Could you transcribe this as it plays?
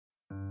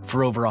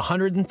For over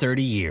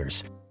 130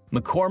 years,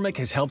 McCormick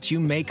has helped you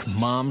make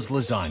Mom's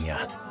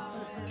lasagna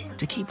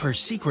to keep her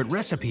secret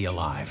recipe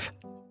alive.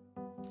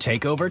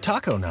 Take over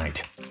taco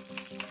night,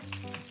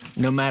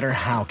 no matter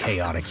how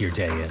chaotic your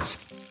day is.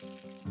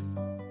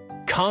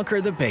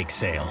 Conquer the bake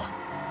sale,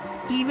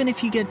 even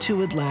if you get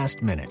to it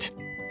last minute.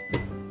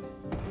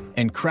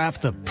 And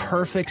craft the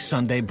perfect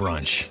Sunday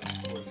brunch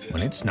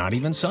when it's not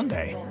even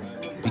Sunday.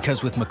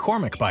 Because with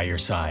McCormick by your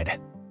side,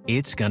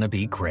 it's gonna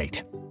be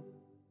great.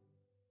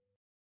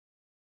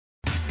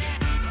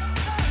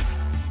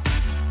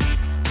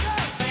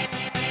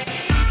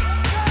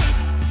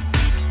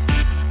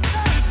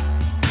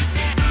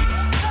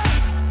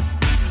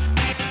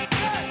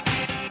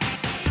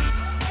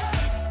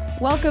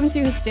 Welcome to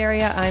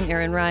Hysteria. I'm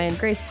Erin Ryan.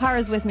 Grace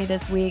Parra's with me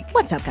this week.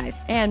 What's up, guys?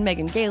 And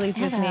Megan Gailey's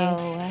with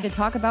Hello. me to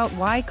talk about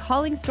why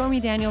calling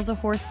Stormy Daniels a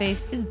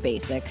horseface is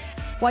basic,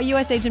 why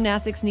USA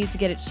Gymnastics needs to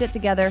get its shit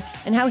together,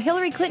 and how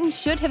Hillary Clinton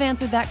should have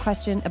answered that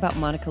question about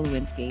Monica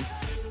Lewinsky.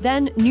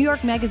 Then, New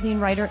York Magazine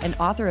writer and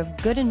author of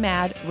Good and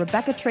Mad,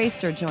 Rebecca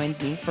Traister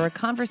joins me for a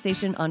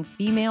conversation on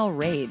female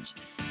rage.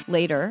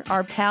 Later,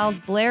 our pals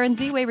Blair and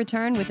Ziwe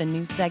return with a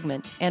new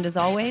segment. And as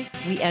always,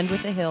 we end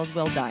with the hills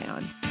we'll die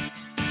on.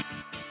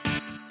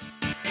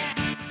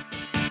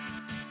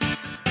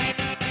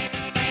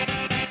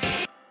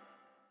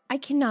 I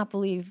cannot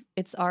believe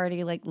it's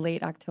already like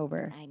late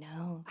October. I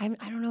know. I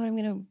don't know what I'm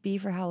going to be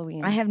for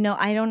Halloween. I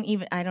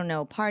don't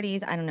know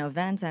parties. I don't know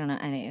events. I don't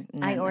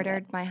know. I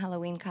ordered my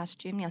Halloween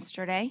costume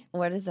yesterday.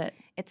 What is it?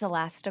 It's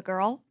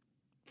Elastigirl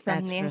from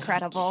That's The really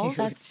Incredibles. cute.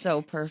 That's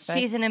so perfect.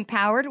 She's an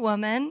empowered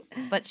woman,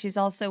 but she's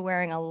also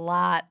wearing a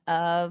lot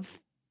of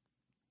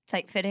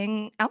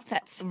tight-fitting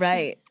outfits.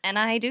 Right. And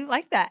I do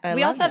like that. I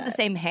We love also have the that.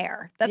 same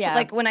hair. That's Yeah.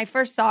 like when I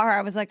first saw her,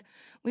 I was like,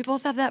 we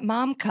both have that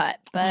mom cut,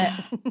 but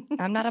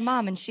I'm not a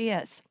mom and she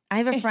is. I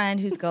have a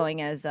friend who's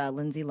going as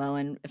Lindsay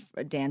Lohan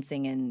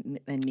dancing in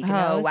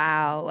Mykonos. Oh,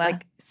 wow.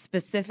 Like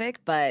specific,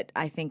 but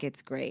I think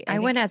it's great. I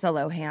went as a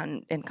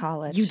Lohan in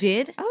college. You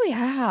did? Oh,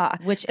 yeah.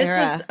 Which this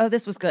era?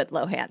 This was good,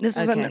 Lohan. This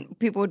was Okay. when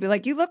people would be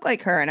like, you look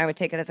like her, and I would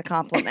take it as a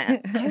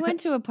compliment. I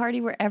went to a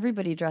party where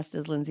everybody dressed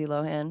as Lindsay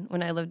Lohan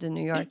when I lived in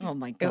New York. Oh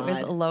my It was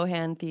God. a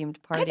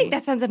Lohan-themed party. I think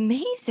that sounds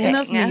amazing. the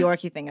most New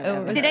Yorky thing I've Oh,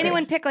 ever it was Did heard.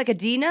 anyone pick like a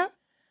Dina?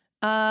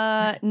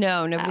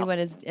 No, nobody Oh.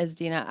 went as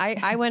Dina.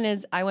 I went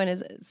as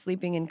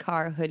sleeping in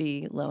car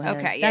hoodie Lohan.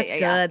 Okay, That's good.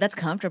 yeah. That's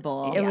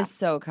comfortable. It was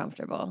so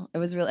comfortable. It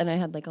was real, and I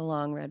had like a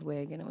long red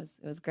wig, and it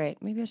was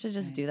great. Maybe I should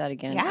just do that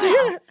again. Yeah.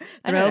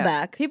 I don't know.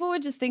 Throwback. People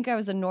would just think I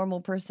was a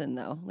normal person,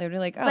 though. They would be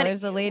like, "Oh, But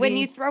there's a lady." When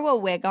you throw a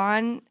wig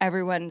on,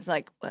 everyone's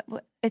like,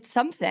 what? It's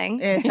something.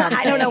 It's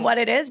I don't know something. what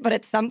it is, but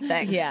it's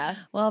something. Yeah.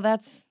 well,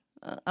 that's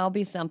I'll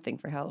be something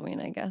for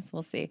Halloween, I guess.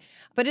 We'll see.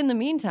 But in the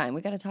meantime,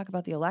 we got to talk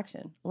about the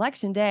election.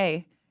 Election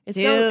day is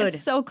Dude.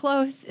 it's so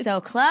close. So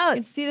close.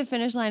 You see the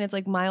finish line. It's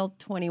like mile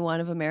 21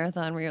 of a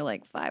marathon where you're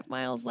like 5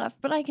 miles left,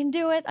 but I can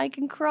do it. I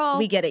can crawl.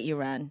 We get it. You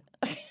run.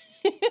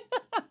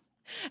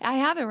 I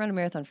haven't run a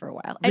marathon for a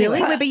while. Really?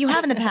 Anyway, Wait, but you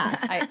have in the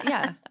past.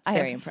 yeah,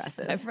 Very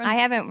impressive. I've run, I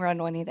haven't run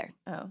one either.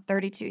 oh.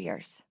 32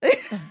 years.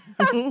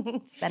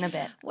 It's been a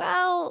bit.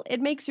 Well,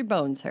 it makes your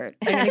bones hurt.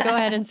 I'm going to go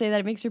ahead and say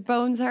that it makes your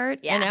bones hurt.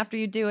 Yeah. And after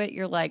you do it,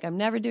 you're like, I'm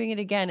never doing it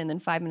again. And then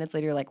 5 minutes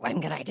later, you're like,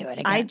 when can I do it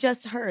again? I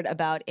just heard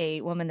about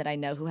a woman that I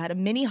know who had a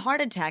mini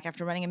heart attack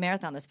after running a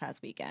marathon this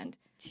past weekend.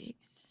 Jeez.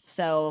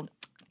 So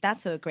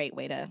that's a great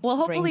way to. Well,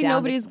 bring hopefully down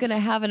nobody's going to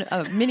have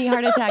a mini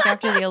heart attack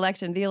after the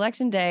election. The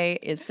election day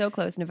is so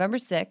close, November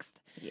 6th.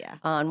 Yeah.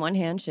 On one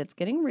hand, shit's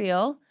getting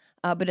real.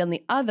 But on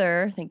the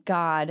other, thank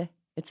God,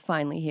 it's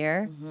finally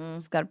here. Mm-hmm.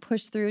 Just got to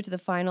push through to the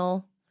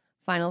final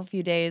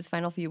few days,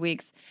 final few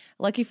weeks.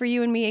 Lucky for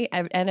you and me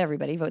and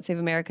everybody, Vote Save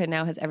America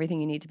now has everything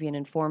you need to be an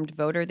informed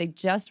voter. They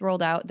just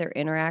rolled out their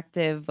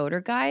interactive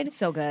voter guide.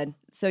 So good.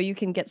 So you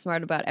can get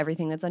smart about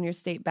everything that's on your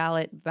state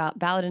ballot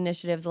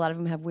initiatives. A lot of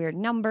them have weird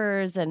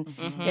numbers, and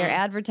they're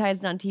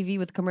advertised on TV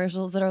with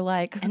commercials that are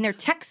like, And they're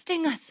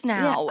texting us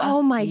yeah, now.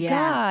 oh my Yeah.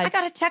 God. I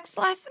got a text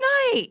last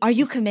night. Are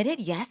you committed?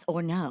 Yes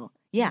or no?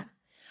 Yeah.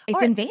 It's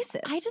Or-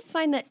 invasive. I just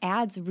find that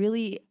ads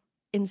really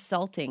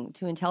insulting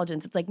to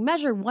intelligence. It's like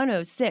Measure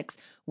 106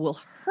 will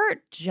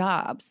hurt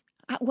jobs.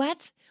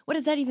 What? What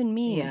does that even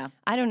mean? Yeah.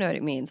 I don't know what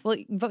it means. Well,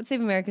 Vote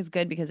Save America is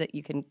good because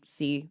you can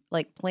see,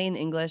 like, plain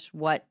English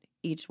what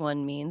each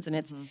one means. And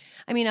it's,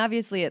 I mean,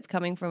 obviously it's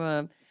coming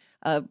from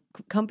a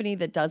company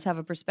that does have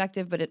a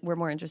perspective, but we're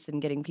more interested in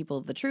getting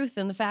people the truth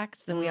and the facts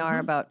than we are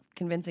about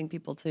convincing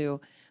people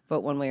to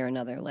vote one way or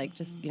another. Like,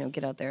 just,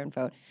 get out there and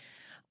vote.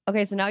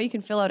 Okay, so now you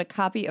can fill out a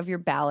copy of your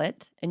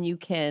ballot, and you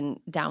can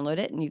download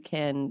it, and you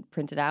can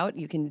print it out.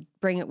 You can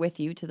bring it with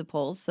you to the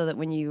polls so that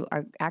when you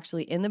are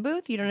actually in the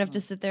booth, you don't have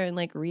to sit there and,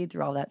 like, read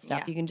through all that stuff.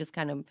 Yeah. You can just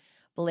kind of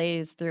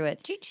blaze through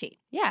it. Cheat sheet.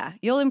 Yeah,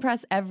 you'll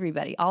impress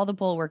everybody. All the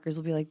poll workers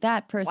will be like,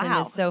 that person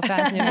Wow. is so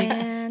fascinating.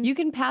 Man. You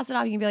can pass it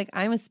off. You can be like,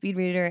 I'm a speed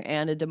reader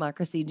and a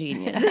democracy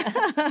genius.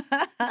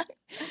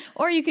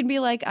 Or you can be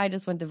like, I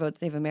just went to Vote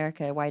Save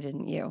America. Why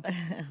didn't you?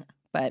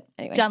 But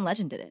anyway. John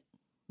Legend did it.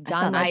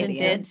 John saw that Legend I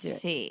video. did do it.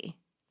 see.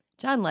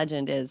 John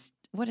Legend is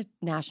what a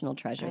national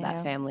treasure I that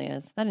know. family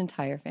is. That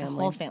entire The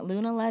family. whole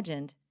Luna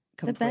Legend.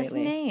 Completely. The best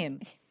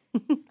name.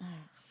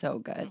 So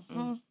good.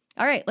 Mhm.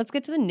 All right, let's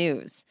get to the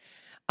news.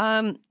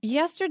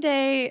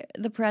 Yesterday,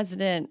 the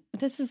president,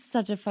 this is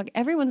such a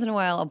every once in a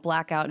while I'll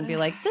black out and be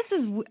like, this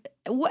is,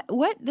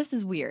 what? This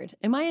is weird.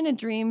 Am I in a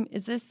dream?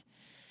 Is this?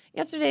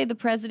 Yesterday, the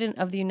president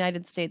of the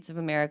United States of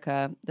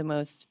America,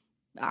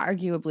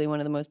 arguably one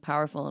of the most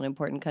powerful and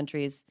important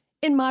countries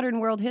in modern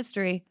world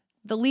history,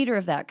 the leader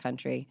of that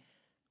country,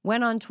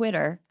 went on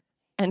Twitter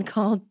and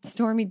called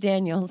Stormy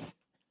Daniels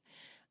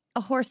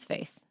a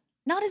horseface.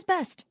 Not his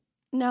best,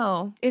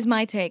 No. is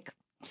my take.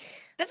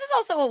 This is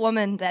also a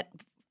woman that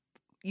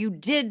you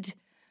did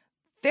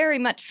very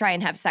much try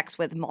and have sex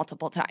with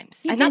multiple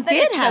times. You Not that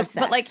did it's have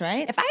but like, sex,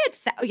 right? If I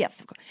had yes,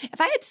 of course. If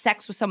I had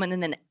sex with someone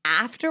and then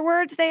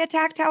afterwards they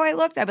attacked how I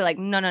looked, I'd be like,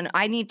 no.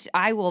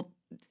 I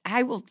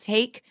will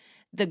take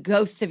the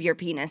ghost of your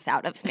penis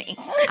out of me.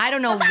 I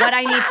don't know what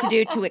I need to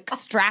do to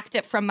extract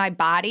it from my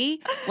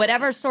body.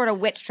 Whatever sort of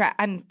witchcraft.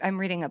 I'm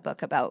reading a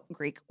book about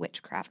Greek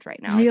witchcraft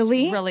right now.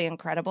 Really? It's really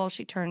incredible.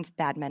 She turns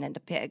bad men into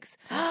pigs.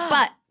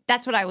 But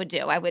that's what I would do.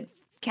 I would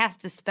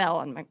cast a spell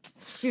and like,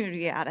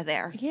 get out of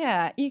there.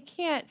 Yeah, you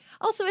can't.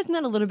 Also, isn't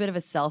that a little bit of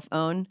a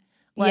self-own?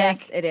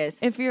 Yes, it is.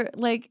 If you're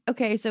like,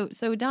 okay, so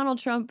Donald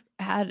Trump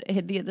had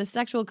the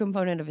sexual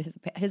component of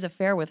his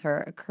affair with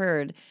her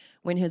occurred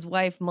when his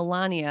wife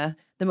Melania,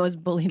 the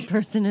most bullied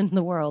person in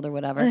the world or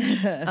whatever,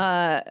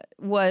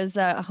 was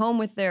home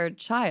with their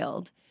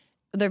child,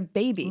 their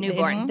baby,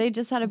 Newborn. They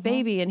just had a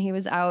baby, and he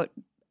was out.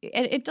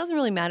 And it doesn't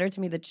really matter to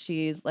me that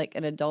she's like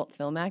an adult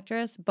film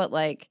actress, but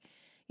like,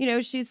 you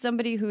know, she's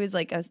somebody who is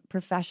like a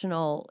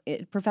professional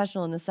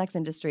in the sex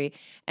industry.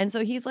 And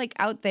so he's like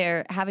out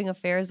there having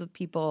affairs with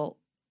people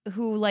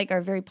who like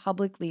are very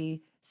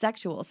publicly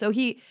sexual. So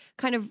he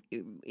kind of,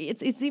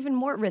 it's even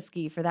more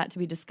risky for that to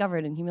be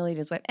discovered and humiliate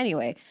his wife.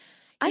 Anyway.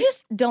 I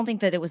just don't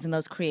think that it was the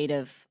most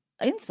creative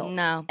insult.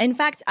 No. In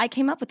fact, I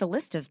came up with a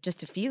list of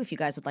just a few if you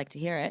guys would like to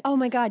hear it. Oh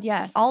my God,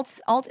 yes.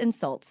 Alt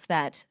insults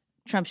that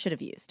Trump should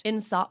have used.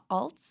 Alts?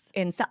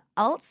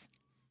 Alts.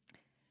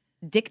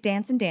 Dick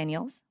Dancing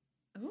Daniels.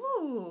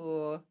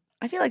 Ooh.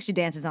 I feel like she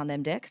dances on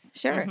them dicks.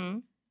 Sure.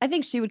 Mhm. I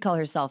think she would call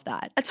herself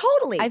that.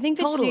 Totally. I think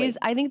that totally.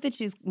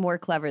 she's more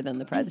clever than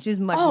the president. She's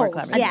much Oh, more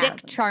clever. A than yeah. the dick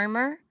president.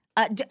 charmer.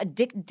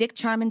 Dick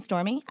Charm and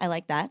Stormy. I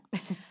like that.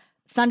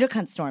 Thunder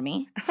Cunt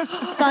Stormy.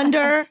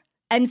 Thunder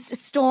and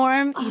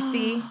Storm. You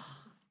see?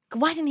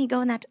 Why didn't he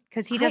go in that?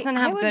 Because he doesn't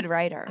have would- good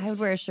writers. I would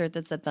wear a shirt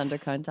that said Thunder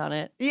Cunt on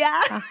it. Yeah.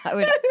 I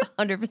would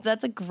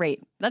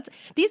 100%.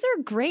 These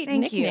are great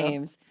Thank you.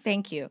 nicknames.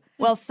 Thank you.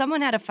 Well,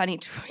 someone had a funny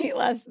tweet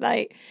last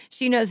night.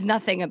 She knows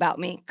nothing about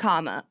me,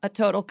 comma, a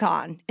total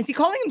con. Is he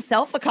calling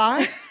himself a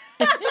con?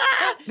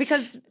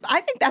 Because I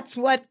think that's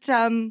what,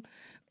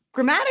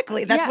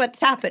 grammatically, that's Yeah.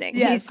 what's happening.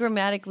 He's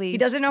grammatically. He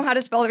doesn't know how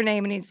to spell her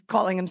name and he's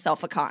calling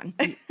himself a con.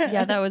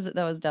 Yeah, that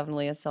was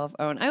definitely a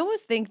self-own. I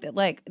almost think that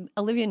like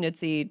Olivia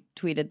Nuzzi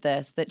tweeted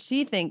this, that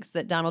she thinks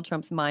that Donald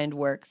Trump's mind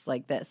works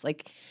like this.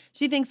 Like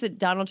she thinks that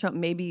Donald Trump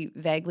maybe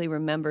vaguely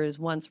remembers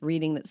once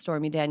reading that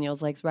Stormy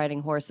Daniels likes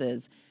riding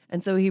horses.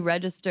 And so he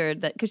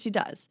registered that, because she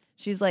does.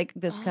 She's like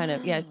this kind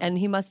of, yeah. And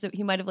he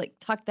might have like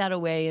tucked that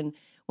away in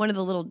one of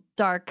the little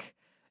dark,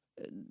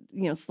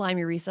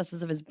 slimy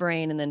recesses of his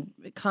brain, and then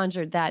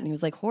conjured that. And he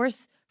was like,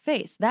 horse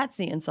face. That's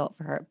the insult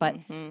for her. But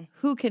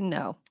who can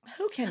know?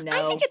 Who can know?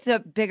 I think it's a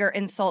bigger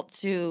insult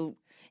to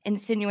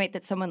insinuate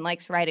that someone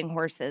likes riding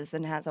horses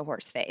than has a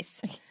horse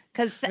face.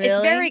 Because it's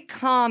Really? very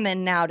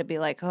common now to be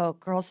like, oh,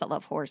 girls that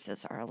love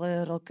horses are a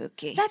little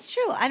kooky. That's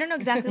true. I don't know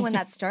exactly when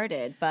that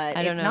started, but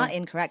I don't it's know. not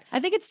incorrect. I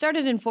think it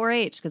started in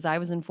 4-H, because I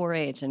was in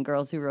 4-H, and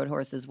girls who rode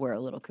horses were a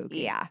little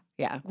kooky. Yeah.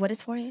 Yeah. What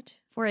is 4-H?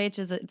 4-H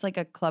it's like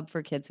a club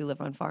for kids who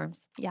live on farms.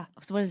 Yeah.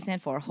 So what does it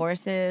stand for?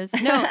 Horses?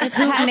 No, it's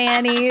Hoot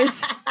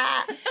nannies?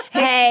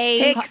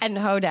 Hey. Hicks? and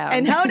hoedown.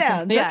 And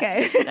hoedowns. Yeah.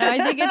 Okay. No,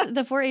 I think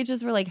the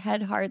 4-H's were like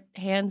head, heart,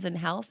 hands, and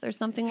health or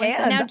something like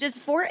that. Hands. Now, does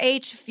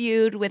 4-H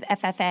feud with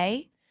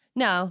FFA?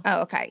 No.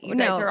 Oh, okay. You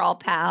No. guys are all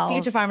pals.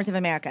 Future Farmers of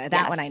America. That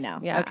Yes. one I know.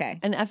 Yeah. Okay.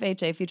 And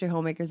FHA, Future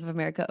Homemakers of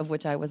America, of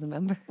which I was a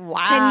member. Wow.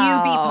 Can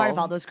you be part of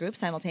all those groups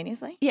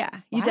simultaneously? Yeah,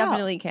 you Wow.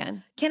 definitely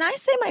can. Can I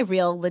say my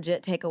real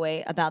legit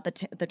takeaway about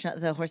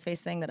the horse face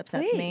thing that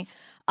upsets me? Please.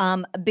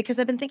 Because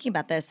I've been thinking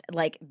about this.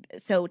 Like,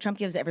 so Trump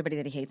gives everybody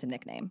that he hates a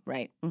nickname,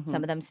 right? Mhm.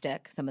 Some of them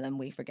stick, some of them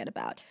we forget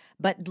about.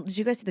 But did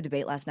you guys see the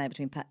debate last night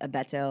between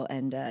Beto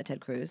and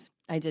Ted Cruz?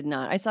 I did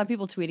not. I saw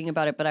people tweeting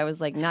about it, but I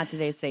was like, not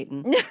today,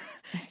 Satan.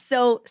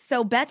 So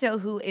Beto,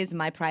 who is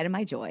my pride and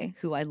my joy,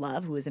 who I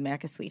love, who is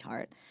America's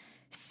sweetheart,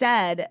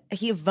 said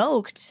he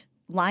evoked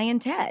Lion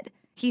Ted.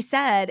 He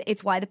said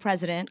it's why the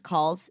president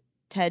calls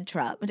Ted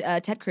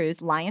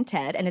Cruz Lion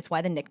Ted, and it's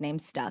why the nickname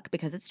stuck,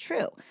 because it's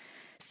true.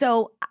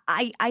 So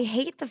I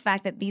hate the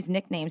fact that these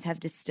nicknames have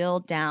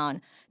distilled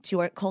down to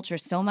our culture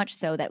so much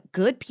so that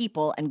good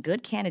people and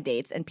good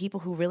candidates and people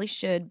who really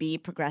should be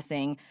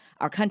progressing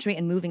our country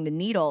and moving the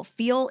needle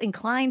feel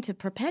inclined to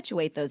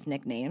perpetuate those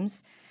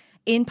nicknames.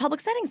 in public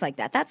settings like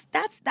that.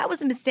 That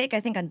was a mistake, I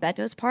think, on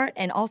Beto's part,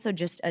 and also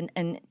just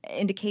an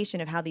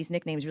indication of how these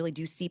nicknames really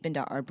do seep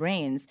into our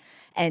brains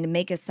and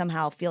make us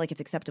somehow feel like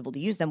it's acceptable to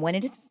use them when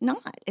it's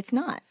not. It's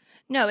not.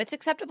 No, it's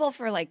acceptable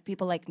for like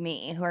people like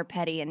me who are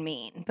petty and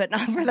mean, but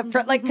not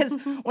for like because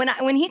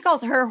when he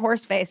calls her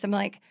horseface, I'm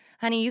like,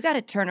 honey, you got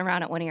to turn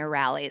around at one of your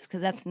rallies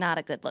because that's not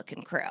a good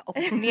looking crew.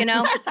 You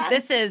know,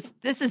 this is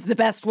the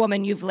best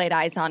woman you've laid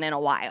eyes on in a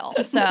while.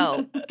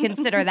 So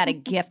consider that a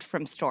gift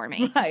from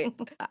Stormy. Right.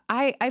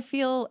 I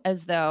feel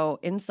as though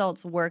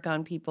insults work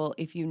on people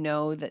if you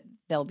know that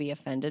they'll be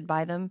offended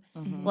by them.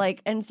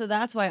 Like, and so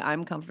that's why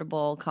I'm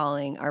comfortable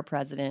calling our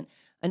president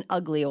an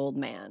ugly old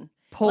man.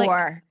 Poor.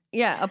 Like,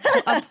 yeah,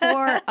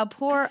 a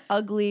poor,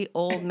 ugly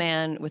old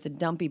man with a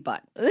dumpy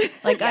butt.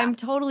 Like, I'm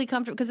totally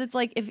comfortable because it's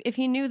like if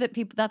he knew that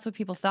that's what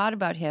people thought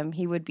about him,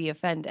 he would be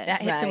offended.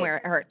 That hits him where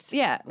it hurts.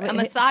 Yeah, A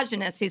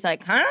misogynist, he's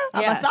like, huh?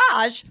 A Yeah.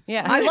 massage?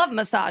 Yeah. I love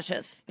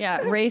massages.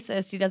 Yeah,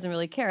 racist, he doesn't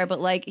really care, but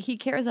like he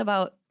cares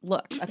about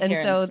looks, and so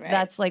Appearance, right.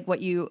 that's like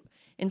what you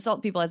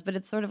insult people as. But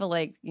it's sort of a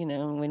like, you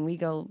know, when they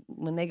go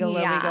low, we go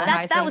Yeah.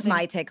 high. That was something.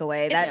 my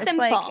takeaway. It's It's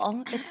like,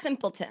 simple. It's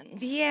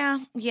simpletons. yeah.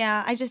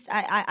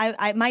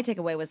 I my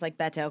takeaway was like,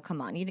 Beto,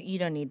 come on, you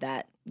don't need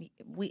that.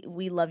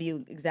 We love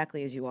you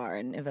exactly as you are,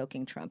 and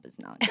evoking Trump is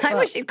not. I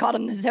wish you'd called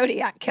him the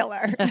Zodiac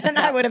Killer. Then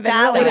I would have been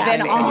That really would have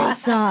been happy.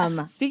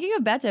 awesome. Speaking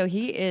of Beto,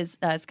 he is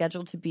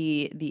scheduled to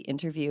be the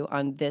interview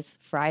on this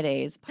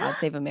Friday's Pod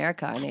Save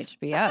America on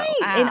HBO.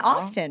 In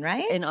Austin,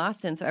 right? In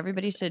Austin, so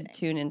everybody should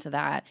tune into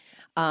that.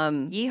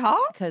 Yeehaw?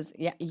 Because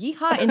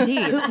yeehaw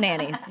indeed. Hoot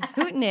nannies.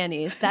 Hoot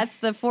nannies. That's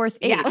the fourth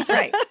H. Yeah,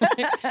 right.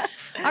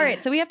 All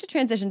right, so we have to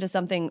transition to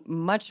something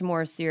much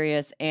more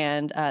serious,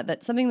 and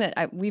that's something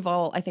that we've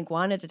all, I think,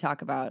 wanted to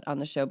talk about on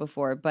the show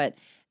before, but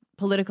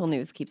political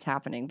news keeps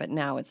happening, but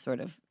now it's sort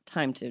of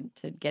time to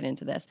get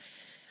into this.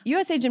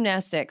 USA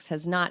Gymnastics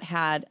has not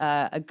had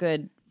a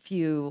good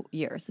few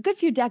years, a good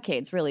few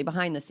decades, really,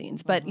 behind the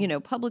scenes, but, you know,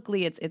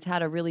 publicly it's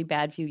had a really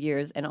bad few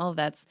years, and all of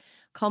that's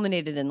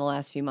culminated in the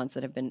last few months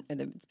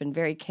it's been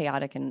very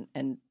chaotic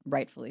and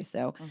rightfully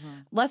so.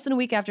 Less than a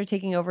week after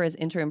taking over as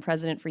interim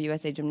president for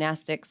USA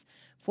Gymnastics,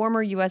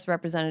 former U.S.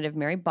 Representative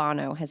Mary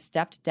Bono has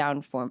stepped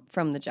down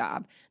from the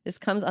job. This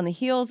comes on the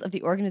heels of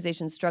the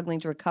organization struggling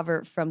to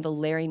recover from the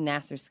Larry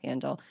Nassar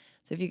scandal.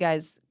 So if you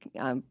guys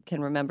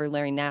can remember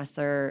Larry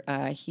Nassar,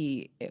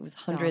 it was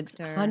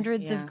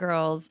hundreds of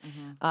girls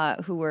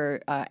who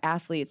were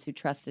athletes who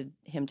trusted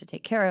him to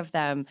take care of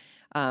them.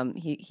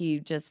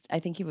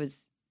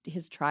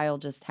 His trial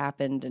just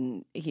happened,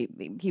 and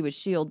he was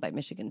shielded by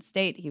Michigan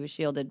State. He was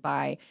shielded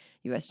by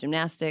U.S.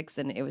 Gymnastics,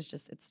 and it was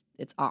just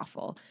it's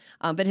awful.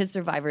 But his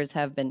survivors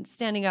have been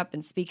standing up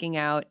and speaking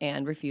out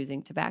and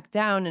refusing to back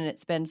down, and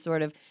it's been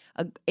sort of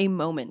a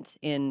moment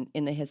in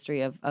the history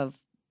of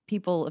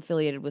people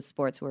affiliated with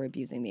sports who are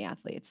abusing the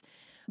athletes.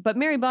 But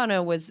Mary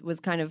Bono was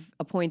kind of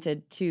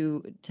appointed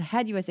to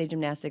head USA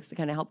Gymnastics to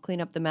kind of help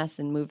clean up the mess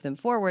and move them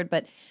forward,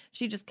 but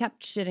she just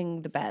kept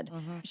shitting the bed.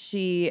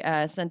 She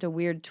sent a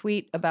weird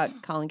tweet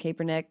about Colin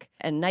Kaepernick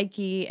and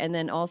Nike, and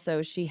then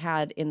also she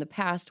had in the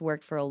past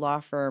worked for a law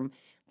firm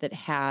that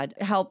had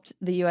helped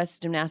the U.S.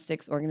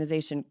 Gymnastics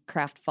organization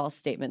craft false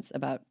statements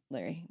about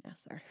Larry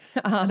Nassar.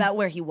 About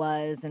where he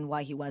was and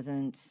why he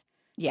wasn't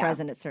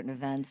present at certain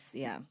events.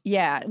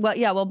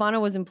 Well, Bono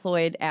was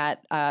employed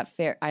at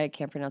I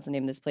can't pronounce the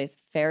name of this place,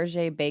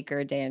 Fairjay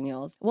Baker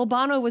Daniels. Well,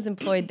 Bono was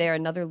employed there.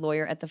 Another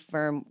lawyer at the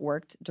firm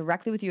worked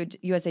directly with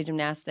USA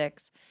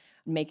Gymnastics,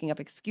 making up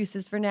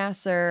excuses for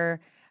Nassar.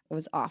 It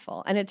was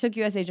awful. And it took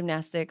USA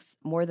Gymnastics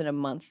more than a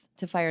month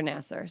to fire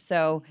Nassar.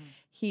 So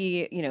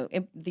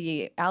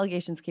the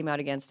allegations came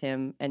out against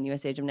him, and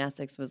USA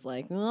Gymnastics was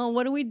like, well,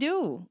 what do we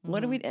do?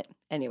 What do we do?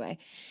 Anyway,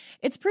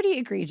 it's pretty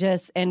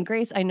egregious. And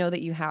Grace, I know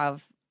that you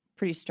have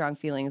pretty strong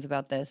feelings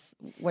about this.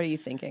 What are you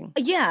thinking?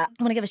 Yeah,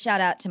 I want to give a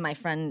shout out to my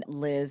friend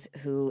Liz,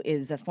 who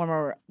is a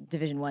former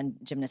Division I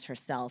gymnast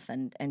herself,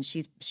 and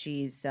she's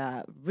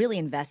really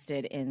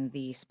invested in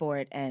the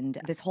sport and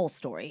this whole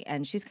story,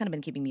 and she's kind of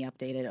been keeping me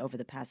updated over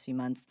the past few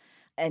months.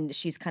 And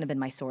she's kind of been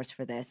my source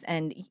for this.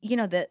 And, you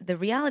know, the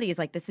reality is,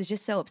 like, this is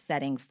just so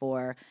upsetting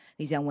for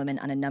these young women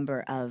on a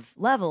number of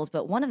levels.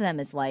 But one of them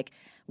is, like,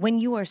 when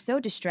you are so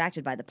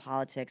distracted by the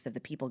politics of the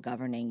people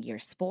governing your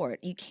sport,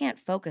 you can't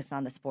focus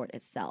on the sport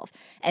itself.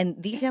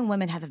 And these young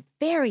women have a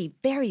very,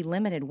 very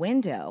limited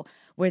window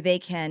where they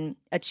can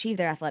achieve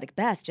their athletic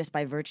best just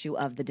by virtue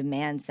of the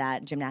demands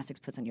that gymnastics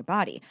puts on your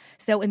body.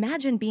 So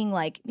imagine being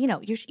like, you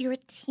know, you're a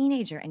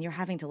teenager and you're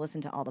having to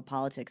listen to all the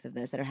politics of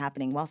this that are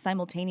happening while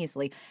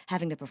simultaneously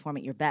having to perform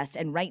at your best.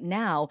 And right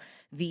now,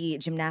 the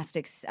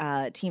gymnastics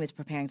team is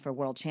preparing for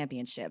World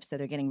Championships. So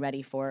they're getting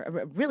ready for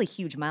a really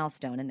huge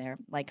milestone in their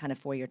like kind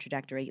of 4-year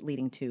trajectory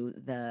leading to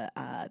the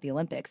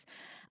Olympics.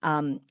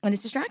 And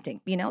it's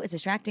distracting, you know, it's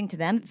distracting to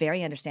them,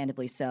 very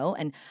understandably so.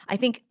 And I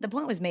think the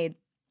point was made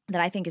that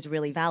I think is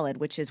really valid,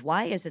 which is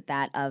why is it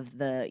that of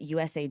the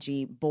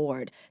USAG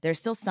board, there's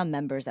still some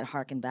members that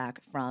harken back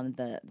from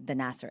the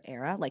Nassar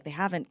era. Like they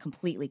haven't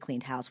completely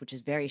cleaned house, which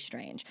is very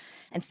strange.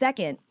 And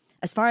second,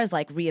 as far as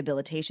like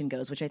rehabilitation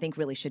goes, which I think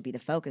really should be the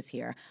focus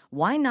here,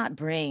 why not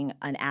bring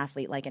an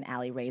athlete like an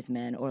Allie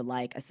Raisman or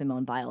like a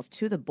Simone Biles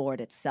to the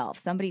board itself?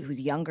 Somebody who's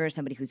younger,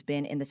 somebody who's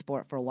been in the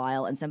sport for a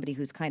while, and somebody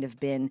who's kind of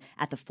been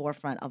at the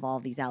forefront of all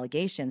of these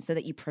allegations so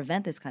that you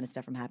prevent this kind of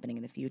stuff from happening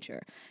in the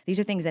future. These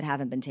are things that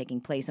haven't been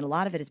taking place, and a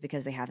lot of it is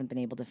because they haven't been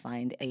able to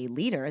find a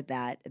leader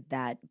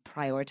that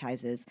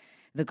prioritizes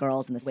the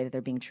girls in the way that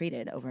they're being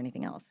treated over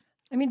anything else.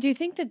 I mean, do you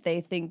think that they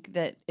think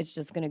that it's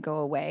just going to go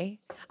away?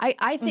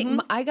 I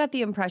think I got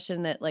the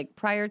impression that like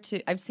prior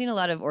to, I've seen a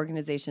lot of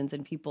organizations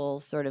and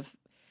people sort of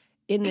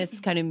in this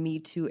kind of Me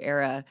Too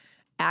era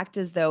act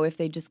as though if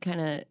they just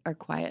kind of are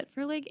quiet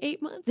for like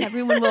 8 months,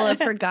 everyone will have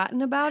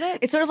forgotten about it.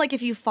 It's sort of like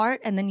if you fart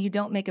and then you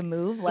don't make a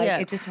move,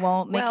 like it just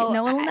won't make it,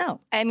 no one will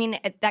know. I mean,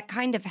 that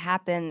kind of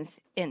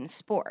happens in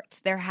sports.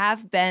 There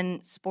have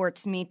been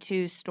sports Me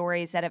Too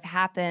stories that have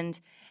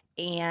happened,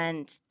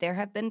 and there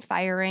have been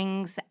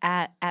firings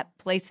at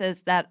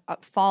places that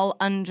fall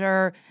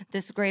under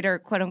this greater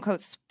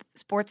quote-unquote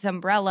sports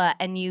umbrella,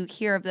 and you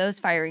hear of those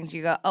firings,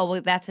 you go, oh,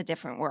 well, that's a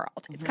different world.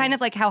 Mm-hmm. It's kind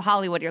of like how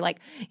Hollywood, you're like,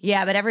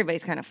 yeah, but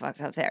everybody's kind of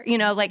fucked up there. You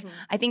know, like,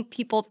 I think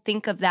people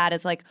think of that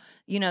as like,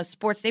 you know,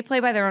 sports, they play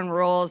by their own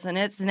rules, and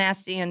it's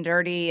nasty and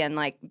dirty, and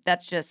like,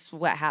 that's just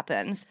what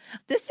happens.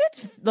 This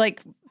is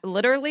like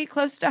literally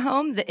close to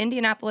home. The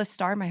Indianapolis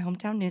Star, my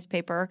hometown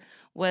newspaper,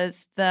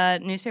 was the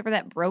newspaper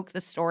that broke the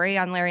story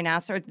on Larry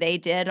Nassar. They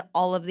did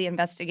all of the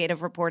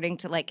investigative reporting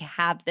to like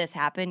have this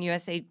happen.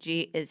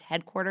 USAG is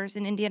headquarters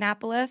in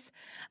Indianapolis.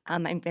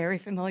 I'm very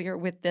familiar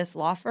with this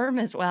law firm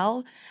as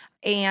well.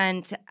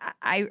 And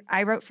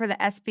I wrote for the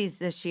ESPYs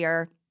this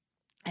year,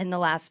 and the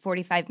last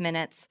 45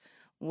 minutes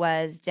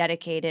was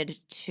dedicated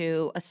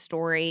to a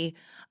story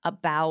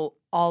about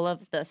all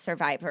of the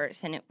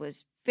survivors. And it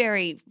was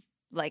very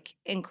like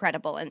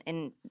incredible.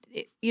 And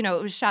it, you know,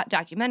 it was shot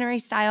documentary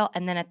style.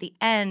 And then at the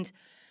end,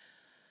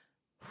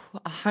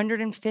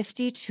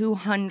 150,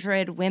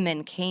 200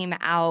 women came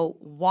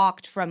out,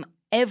 walked from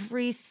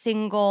every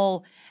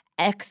single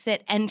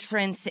exit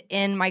entrance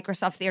in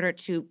Microsoft Theater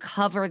to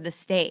cover the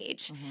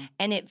stage. Mm-hmm.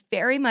 And it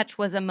very much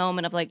was a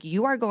moment of like,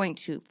 you are going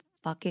to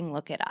fucking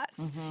look at us.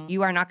 Mm-hmm.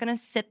 You are not going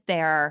to sit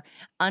there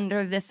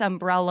under this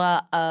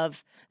umbrella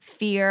of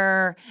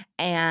fear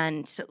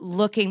and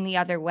looking the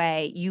other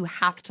way. You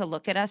have to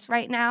look at us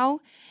right now.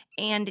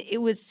 And it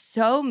was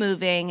so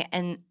moving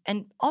and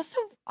also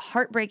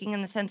heartbreaking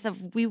in the sense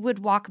of we would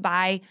walk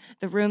by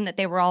the room that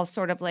they were all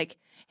sort of like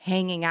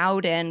hanging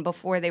out in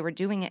before they were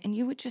doing it, and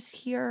you would just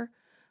hear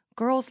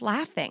girls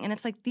laughing. And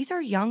it's like, these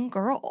are young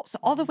girls,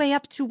 all the way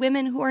up to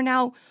women who are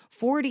now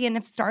 40 and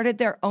have started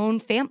their own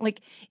family.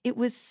 Like, it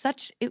was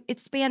such, it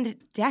spanned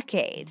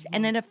decades,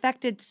 and it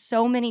affected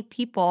so many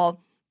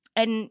people.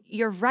 And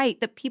you're right,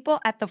 the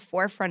people at the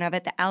forefront of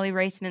it, the Allie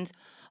Raismans,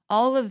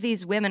 all of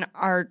these women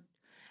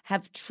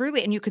have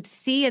truly, and you could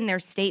see in their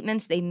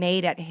statements they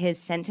made at his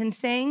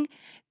sentencing,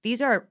 these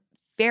are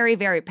very,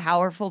 very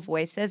powerful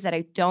voices that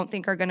I don't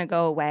think are going to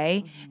go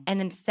away. Mm-hmm.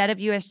 And instead of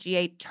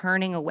USGA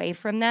turning away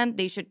from them,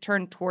 they should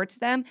turn towards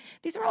them.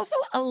 These are also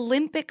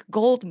Olympic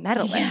gold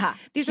medalists. Yeah.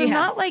 These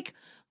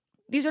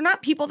are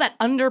not people that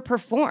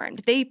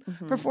underperformed. They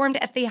performed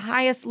at the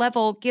highest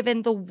level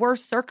given the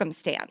worst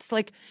circumstance.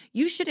 Like,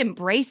 you should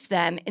embrace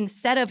them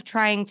instead of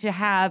trying to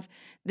have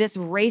this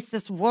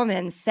racist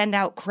woman send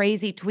out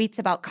crazy tweets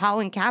about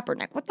Colin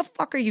Kaepernick. What the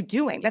fuck are you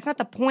doing? That's not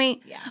the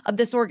point of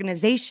this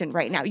organization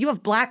right now. You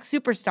have black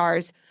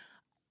superstars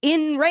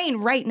in reign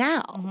right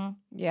now. Mm-hmm.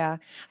 Yeah.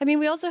 I mean,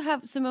 we also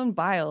have Simone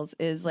Biles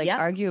is like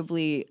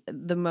arguably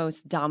the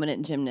most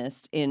dominant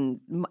gymnast in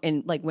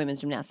like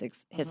women's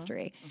gymnastics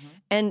history. Mm-hmm.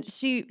 And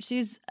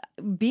she's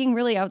being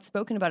really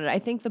outspoken about it. I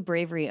think the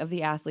bravery of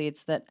the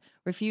athletes that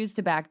refuse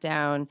to back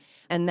down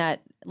and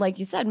that, like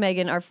you said,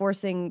 Megan, are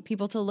forcing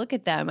people to look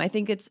at them. I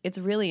think it's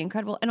really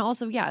incredible. And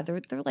also,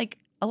 they're like,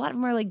 a lot of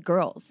them are like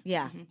girls.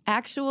 Yeah.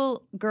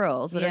 Actual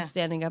girls that are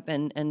standing up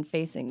and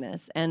facing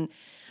this. And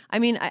I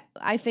mean,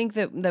 I think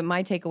that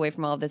my takeaway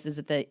from all of this is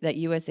that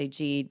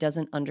USAG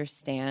doesn't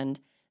understand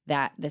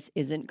that this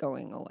isn't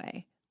going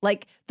away.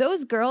 Like,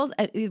 those girls,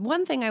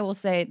 one thing I will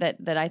say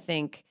that I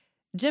think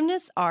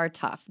gymnasts are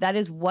tough. That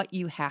is what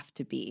you have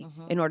to be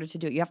in order to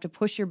do it. You have to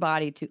push your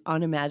body to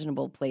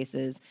unimaginable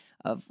places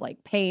of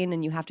like pain,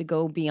 and you have to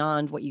go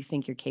beyond what you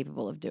think you're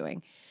capable of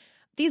doing.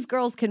 These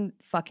girls can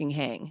fucking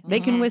hang. They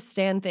can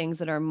withstand things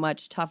that are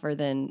much tougher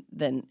than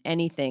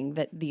anything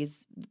that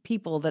these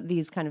people, that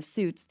these kind of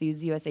suits,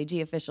 these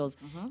USAG officials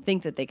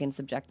think that they can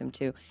subject them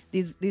to.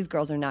 These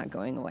girls are not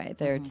going away.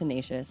 They're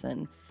tenacious,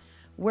 and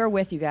we're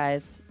with you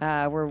guys.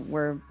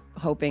 We're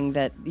hoping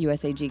that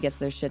USAG gets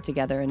their shit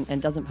together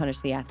and doesn't punish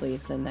the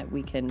athletes, and that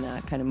we can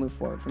kind of move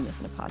forward from this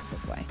in a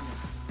positive way.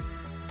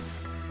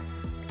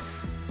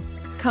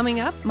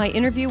 Coming up, my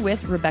interview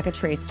with Rebecca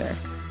Traister.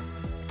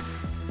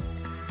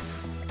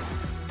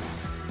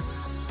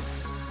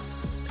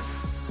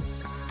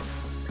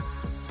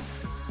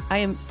 I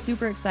am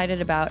super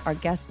excited about our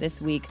guest this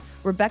week.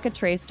 Rebecca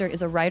Traister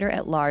is a writer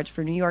at large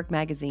for New York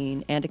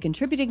Magazine and a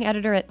contributing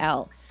editor at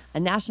Elle. A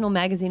National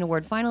Magazine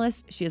Award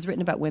finalist, she has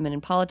written about women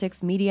in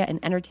politics, media, and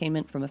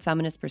entertainment from a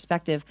feminist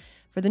perspective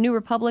for The New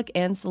Republic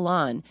and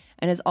Salon,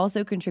 and has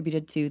also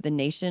contributed to The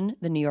Nation,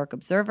 The New York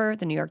Observer,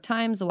 The New York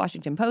Times, The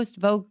Washington Post,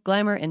 Vogue,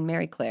 Glamour, and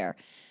Marie Claire.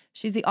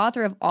 She's the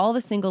author of All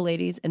the Single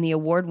Ladies and the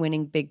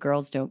award-winning Big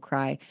Girls Don't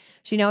Cry.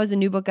 She now has a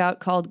new book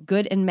out called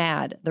Good and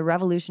Mad, The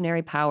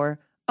Revolutionary Power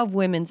of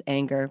Women's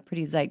Anger.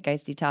 Pretty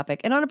zeitgeisty topic.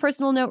 And on a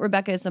personal note,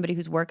 Rebecca is somebody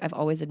whose work I've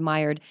always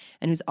admired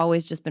and who's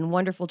always just been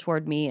wonderful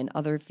toward me and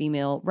other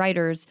female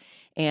writers.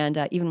 And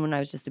even when I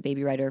was just a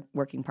baby writer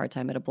working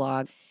part-time at a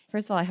blog.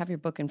 First of all, I have your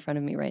book in front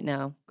of me right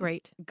now.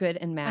 Great. Good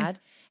and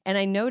Mad. And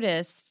I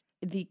noticed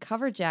the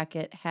cover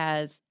jacket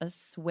has a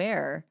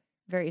swear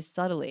very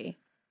subtly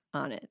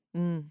on it.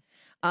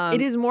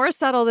 It is more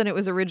subtle than it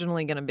was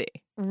originally going to be.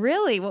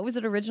 Really? What was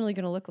it originally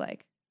going to look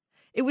like?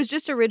 It was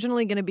just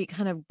originally going to be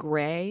kind of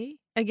gray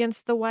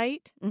against the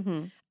white.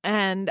 Mm-hmm.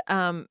 And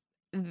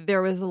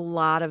there was a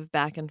lot of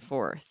back and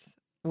forth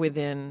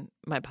within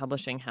my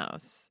publishing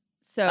house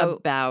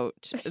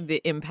about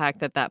the impact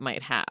that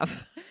might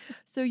have.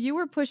 So you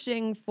were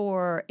pushing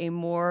for a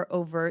more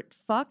overt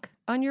fuck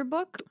on your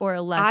book or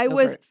a less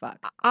overt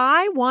fuck?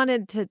 I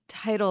wanted to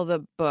title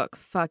the book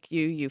Fuck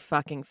You, You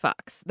Fucking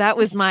Fucks. That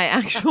was my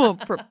actual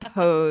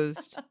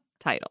proposed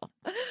title.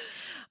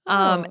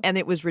 And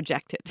it was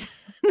rejected,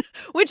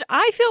 which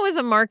I feel was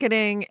a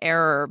marketing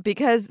error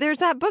because there's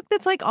that book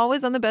that's like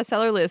always on the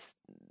bestseller list.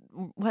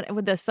 What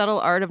with The Subtle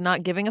Art of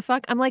Not Giving a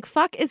Fuck? I'm like,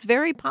 fuck is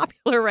very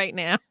popular right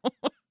now.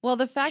 Well,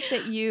 the fact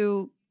that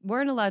you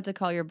weren't allowed to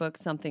call your book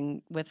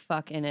something with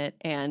fuck in it,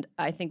 and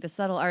I think The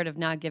Subtle Art of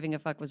Not Giving a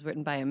Fuck was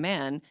written by a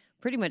man,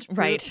 pretty much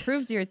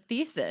proves your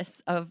thesis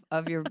of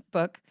your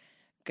book,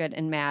 Good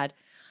and Mad.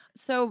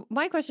 So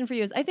my question for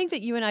you is, I think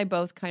that you and I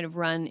both kind of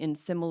run in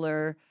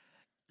similar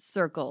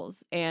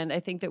circles, and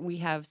I think that we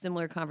have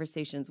similar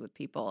conversations with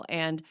people.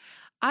 And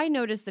I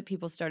noticed that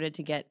people started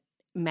to get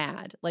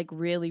mad, like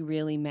really,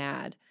 really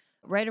mad,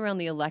 right around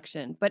the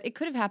election. But it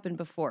could have happened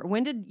before.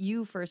 When did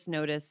you first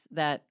notice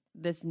that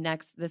this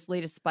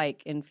latest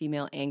spike in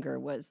female anger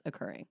was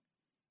occurring?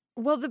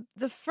 Well,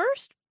 the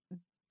first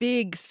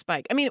big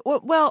spike. I mean,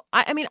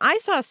 I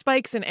saw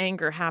spikes in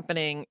anger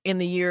happening in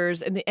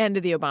the end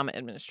of the Obama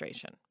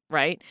administration,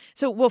 right?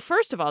 So,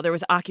 first of all, there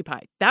was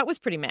Occupy. That was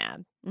pretty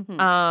mad.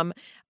 Mm-hmm.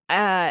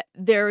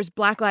 There's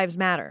Black Lives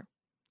Matter.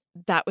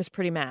 That was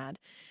pretty mad.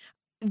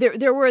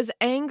 There was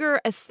anger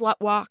as slut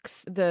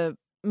walks, the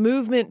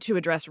movement to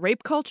address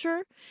rape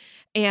culture,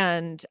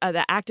 and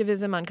the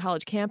activism on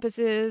college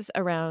campuses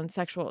around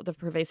the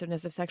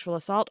pervasiveness of sexual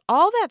assault.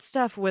 All that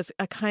stuff was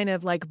a kind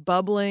of like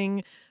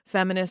bubbling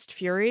feminist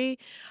fury,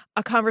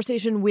 a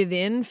conversation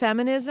within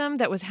feminism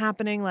that was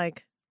happening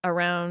like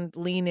around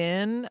Lean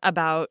In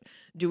about,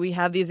 do we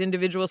have these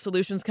individual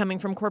solutions coming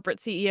from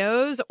corporate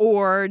CEOs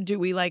or do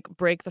we like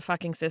break the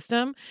fucking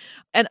system?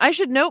 And I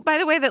should note, by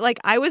the way, that like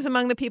I was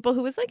among the people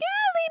who was like, yeah,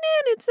 Lean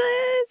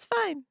In, it's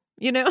fine.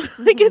 You know,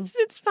 like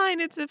it's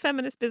fine. It's a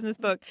feminist business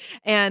book.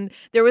 And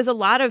there was a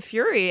lot of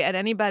fury at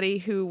anybody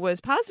who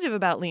was positive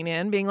about Lean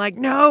In being like,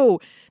 no,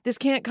 this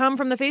can't come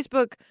from the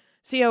Facebook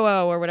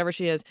COO or whatever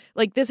she is.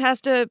 Like this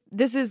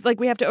is like,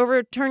 we have to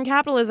overturn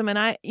capitalism. And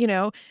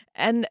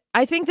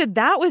I think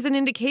that was an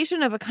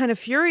indication of a kind of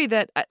fury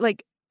that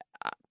like,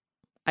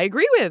 I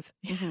agree with.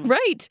 Mm-hmm.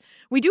 Right.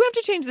 We do have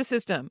to change the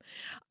system.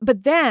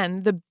 But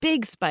then the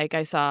big spike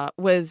I saw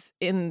was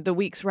in the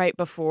weeks right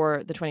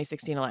before the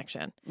 2016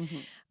 election. Mm-hmm.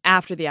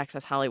 After the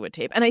Access Hollywood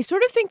tape. And I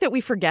sort of think that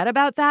we forget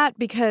about that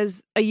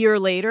because a year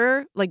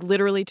later, like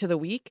literally to the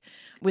week,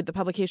 with the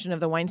publication of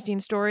the Weinstein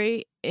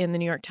story in the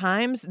New York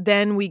Times,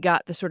 then we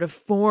got the sort of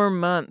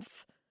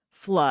 4-month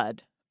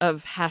flood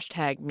of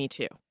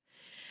 #MeToo.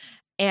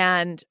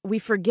 And we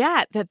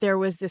forget that there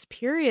was this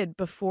period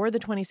before the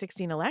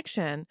 2016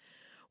 election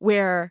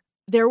where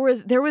there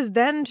was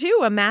then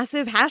too a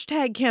massive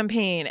hashtag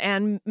campaign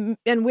and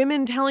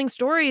women telling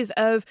stories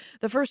of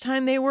the first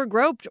time they were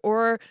groped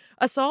or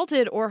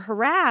assaulted or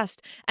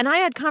harassed. And I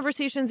had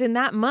conversations in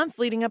that month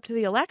leading up to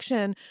the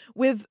election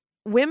with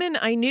women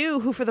I knew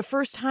who for the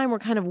first time were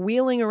kind of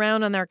wheeling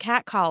around on their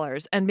cat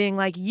collars and being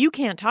like, you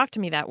can't talk to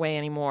me that way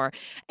anymore.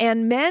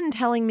 And men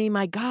telling me,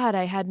 my God,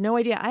 I had no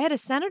idea. I had a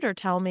senator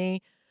tell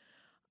me,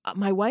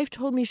 my wife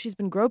told me she's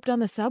been groped on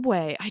the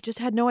subway. I just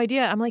had no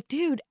idea. I'm like,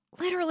 dude,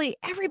 literally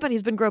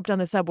everybody's been groped on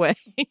the subway.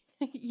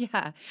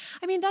 Yeah.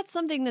 I mean, that's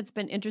something that's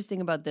been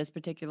interesting about this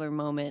particular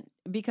moment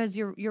because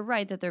you're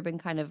right that there have been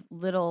kind of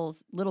little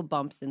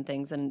bumps and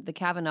things. And the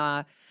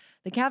Kavanaugh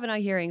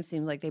hearings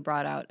seemed like they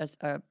brought out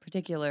a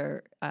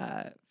particular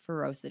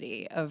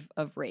ferocity of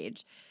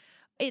rage.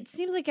 It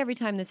seems like every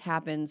time this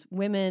happens,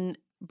 women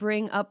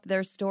bring up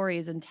their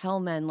stories and tell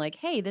men like,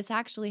 hey, this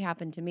actually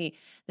happened to me.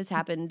 This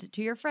happened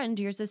to your friend,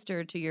 to your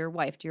sister, to your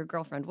wife, to your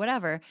girlfriend,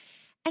 whatever.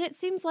 And it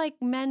seems like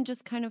men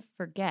just kind of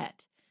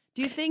forget.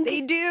 Do you think they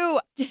do?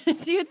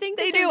 Do you think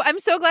they do? I'm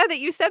so glad that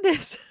you said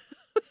this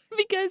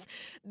because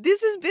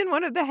this has been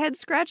one of the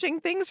head-scratching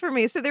things for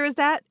me. So there was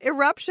that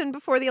eruption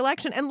before the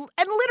election. And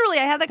literally,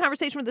 I had that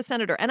conversation with the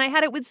senator. And I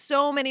had it with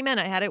so many men.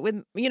 I had it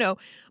with,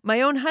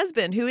 my own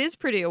husband, who is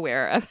pretty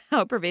aware of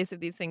how pervasive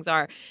these things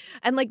are.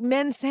 And like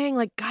men saying,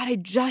 like, God, I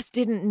just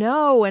didn't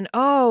know. And,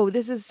 oh,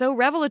 this is so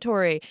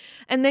revelatory.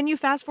 And then you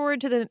fast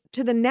forward to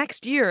the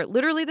next year,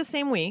 literally the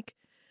same week,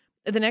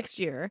 the next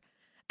year.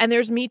 And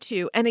there's Me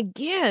Too. And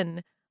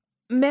again,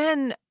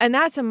 men, and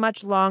that's a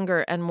much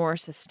longer and more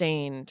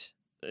sustained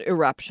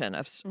eruption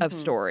of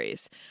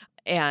stories.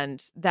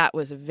 And that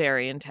was a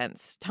very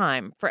intense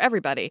time for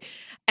everybody.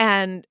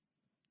 And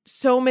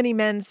so many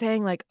men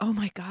saying like, oh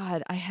my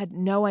God, I had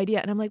no idea.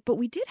 And I'm like, but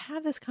we did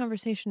have this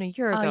conversation a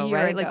year ago,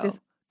 right? Like this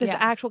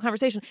actual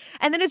conversation.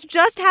 And then it's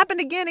just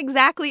happened again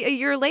exactly a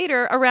year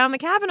later around the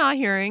Kavanaugh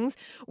hearings,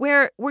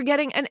 where we're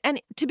getting,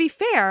 and to be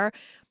fair,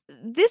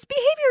 this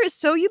behavior is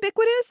so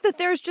ubiquitous that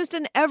there's just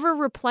an ever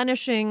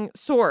replenishing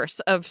source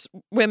of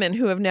women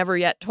who have never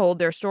yet told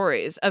their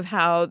stories of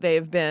how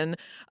they've been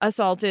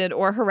assaulted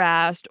or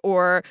harassed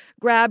or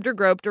grabbed or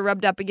groped or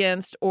rubbed up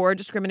against or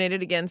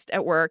discriminated against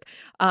at work,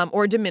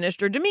 or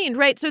diminished or demeaned,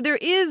 right? So there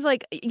is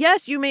like,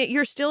 yes,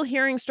 you're still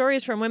hearing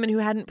stories from women who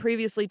hadn't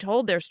previously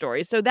told their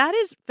stories. So that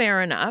is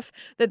fair enough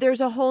that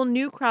there's a whole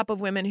new crop of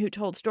women who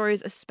told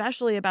stories,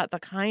 especially about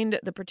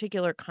the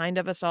particular kind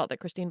of assault that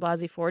Christine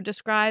Blasey Ford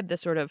described,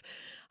 this sort of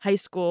high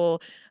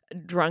school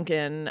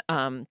drunken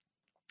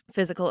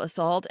physical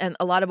assault, and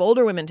a lot of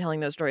older women telling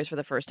those stories for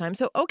the first time.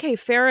 So, okay,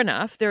 fair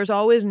enough. There's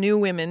always new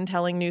women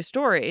telling new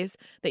stories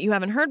that you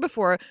haven't heard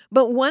before.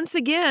 But once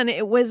again,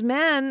 it was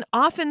men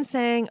often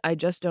saying, I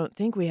just don't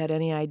think we had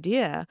any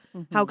idea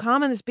how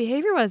common this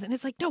behavior was. And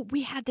it's like, no,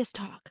 we had this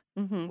talk.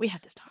 We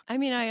had this talk. I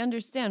mean, I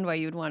understand why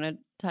you'd want to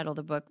title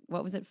the book,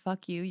 what was it?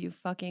 Fuck you, you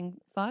fucking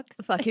fucks?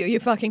 Fuck you, you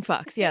fucking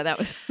fucks. Yeah, that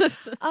was.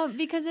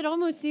 Because it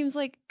almost seems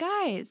like,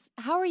 guys,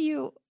 how are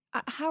you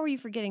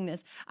forgetting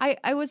this?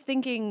 I was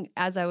thinking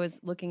as I was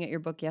looking at your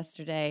book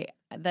yesterday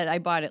that I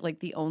bought it like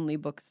the only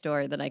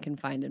bookstore that I can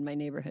find in my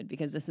neighborhood,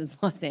 because this is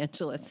Los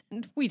Angeles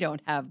and we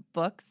don't have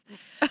books.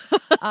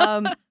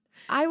 I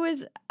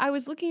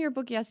was looking at your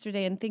book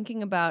yesterday and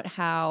thinking about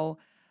how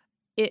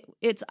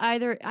it's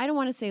either, I don't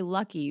want to say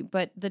lucky,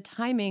 but the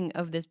timing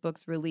of this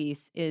book's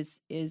release is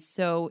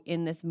so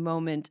in this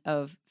moment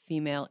of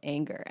female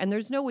anger. And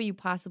there's no way you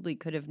possibly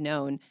could have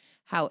known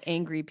how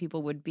angry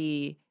people would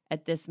be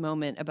at this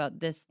moment about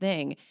this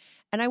thing.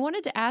 And I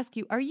wanted to ask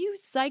you, are you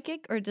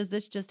psychic, or does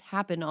this just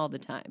happen all the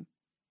time?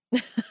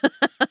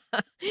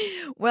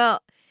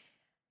 Well,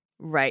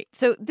 right.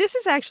 So this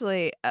is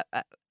actually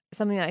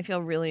something that I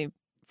feel really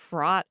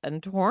fraught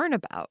and torn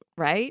about,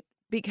 right?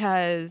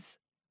 Because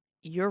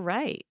you're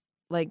right.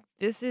 Like,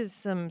 this is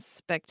some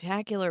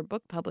spectacular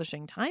book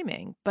publishing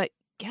timing. But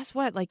guess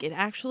what? Like, it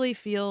actually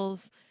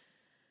feels,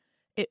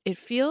 it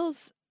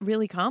feels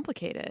really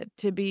complicated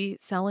to be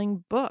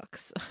selling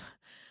books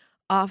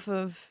off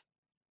of,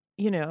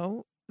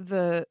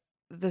 the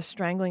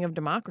strangling of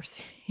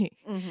democracy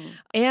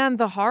and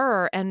the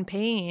horror and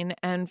pain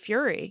and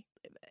fury.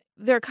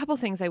 There are a couple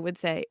things I would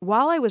say.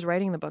 While I was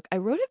writing the book, I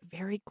wrote it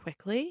very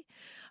quickly.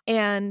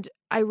 And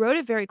I wrote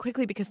it very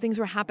quickly because things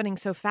were happening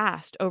so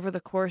fast over the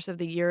course of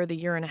the year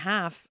and a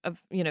half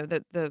of,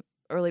 the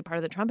early part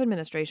of the Trump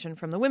administration,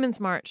 from the Women's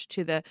March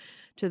to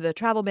the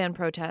travel ban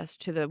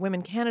protest, to the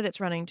women candidates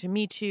running, to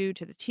Me Too,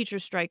 to the teacher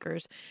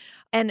strikers.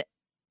 And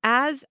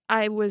as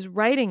I was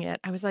writing it,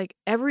 I was like,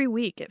 every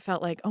week it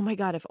felt like, oh my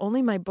God, if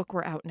only my book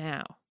were out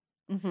now.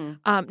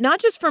 Not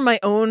just for my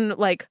own,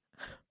 like,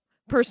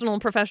 personal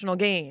and professional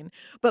gain,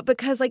 but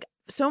because, like,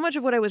 so much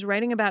of what I was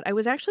writing about, I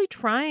was actually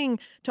trying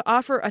to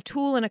offer a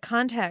tool and a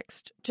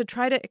context to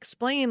try to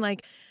explain,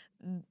 like,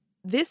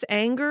 this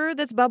anger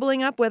that's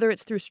bubbling up, whether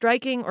it's through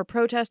striking or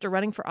protest or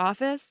running for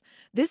office,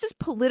 this is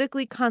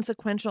politically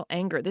consequential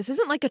anger. This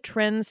isn't like a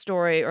trend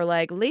story or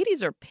like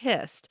ladies are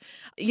pissed,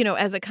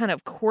 as a kind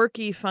of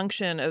quirky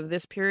function of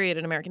this period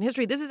in American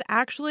history. This is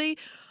actually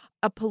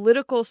a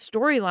political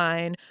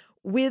storyline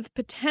with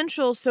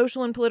potential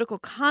social and political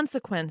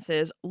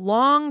consequences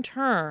long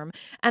term.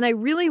 And I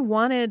really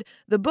wanted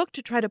the book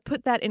to try to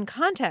put that in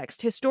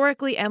context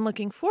historically and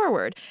looking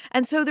forward.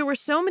 And so there were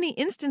so many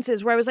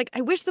instances where I was like,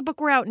 I wish the book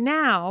were out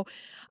now,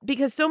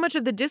 because so much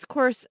of the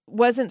discourse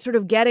wasn't sort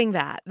of getting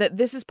that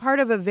this is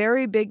part of a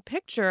very big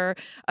picture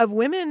of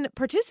women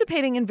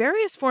participating in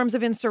various forms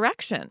of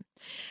insurrection.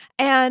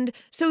 And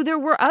so there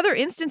were other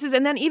instances.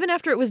 And then even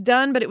after it was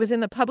done, but it was in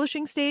the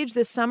publishing stage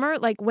this summer,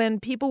 like when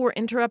people were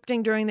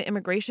interrupting during the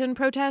immigration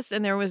protests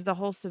and there was the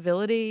whole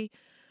civility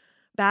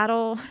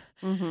battle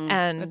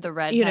and with the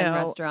Red Hen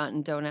restaurant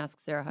and Don't Ask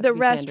Sarah Huckabee the Sanders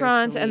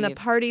restaurants to and the leave.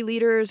 party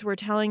leaders were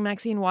telling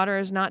Maxine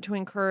Waters not to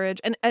encourage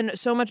and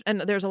so much.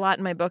 And there's a lot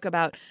in my book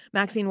about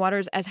Maxine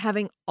Waters as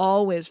having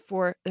always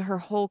for her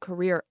whole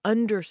career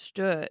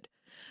understood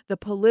the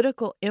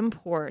political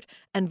import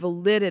and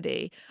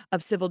validity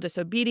of civil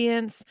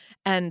disobedience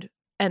and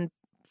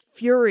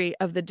fury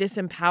of the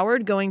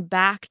disempowered going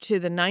back to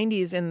the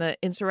 90s in the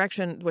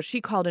insurrection, what she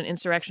called an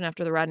insurrection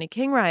after the Rodney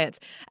King riots.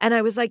 And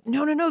I was like,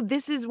 no,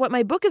 this is what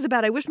my book is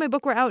about. I wish my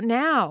book were out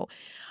now.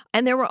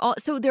 And there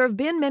have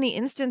been many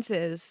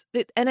instances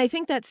and I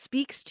think that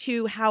speaks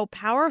to how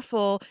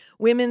powerful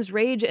women's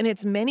rage in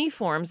its many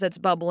forms that's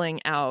bubbling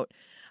out,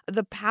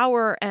 the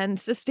power and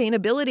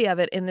sustainability of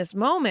it in this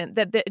moment,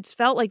 that it's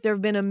felt like there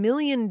have been a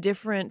million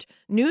different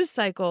news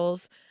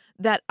cycles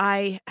that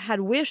I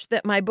had wished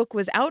that my book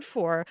was out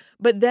for,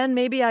 but then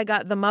maybe I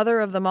got the mother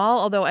of them all,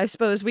 although I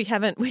suppose we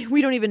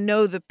don't even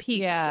know the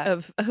peaks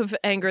of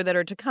anger that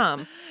are to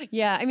come.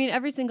 Yeah, I mean,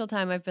 every single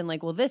time I've been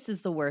like, well, this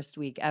is the worst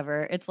week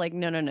ever. It's like,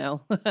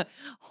 no,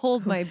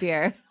 hold my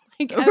beer.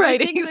 Like, right,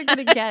 things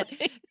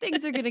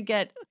are gonna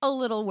get a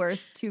little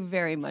worse to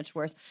very much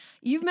worse.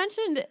 You've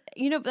mentioned,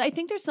 I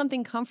think there's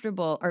something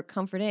comfortable or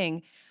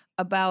comforting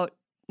about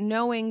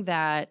knowing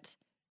that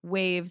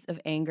waves of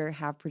anger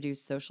have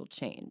produced social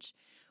change.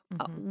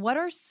 What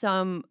are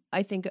some,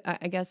 I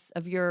guess,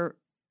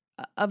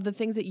 of the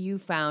things that you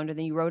found and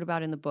that you wrote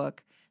about in the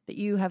book that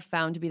you have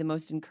found to be the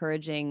most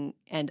encouraging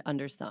and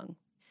undersung?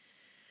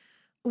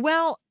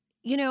 Well,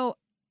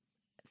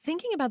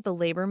 thinking about the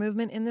labor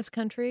movement in this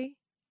country,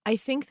 I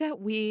think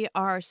that we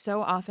are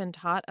so often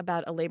taught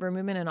about a labor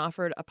movement and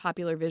offered a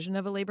popular vision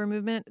of a labor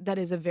movement that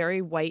is a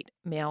very white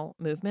male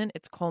movement.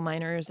 It's coal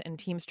miners and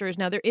Teamsters.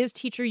 Now, there is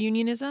teacher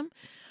unionism,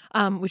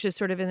 which is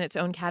sort of in its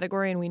own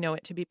category, and we know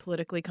it to be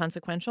politically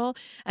consequential.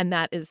 And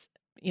that is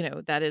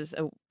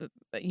a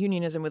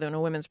unionism within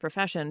a women's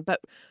profession. But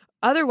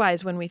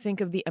otherwise, when we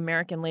think of the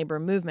American labor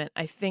movement,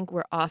 I think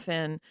we're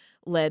often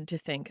led to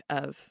think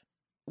of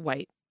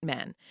white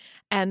men.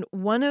 And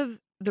one of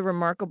the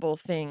remarkable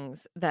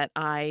things that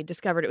I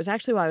discovered, it was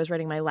actually while I was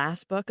writing my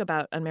last book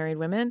about unmarried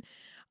women,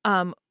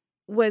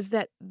 was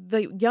that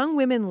the young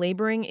women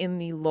laboring in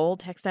the Lowell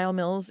textile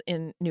mills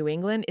in New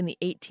England in the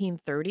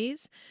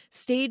 1830s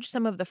staged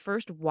some of the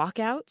first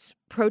walkouts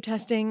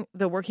protesting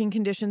the working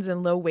conditions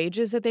and low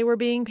wages that they were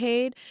being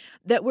paid,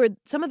 that were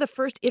some of the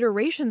first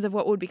iterations of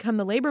what would become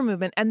the labor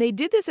movement. And they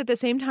did this at the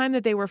same time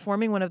that they were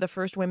forming one of the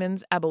first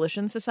women's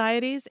abolition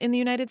societies in the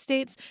United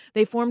States.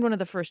 They formed one of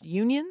the first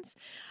unions.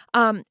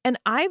 And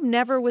I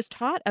never was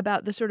taught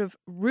about the sort of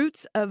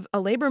roots of a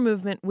labor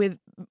movement with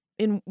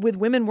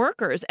women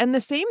workers. And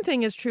the same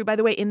thing is true, by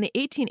the way, in the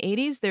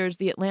 1880s, there's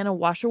the Atlanta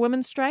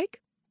washerwomen's strike,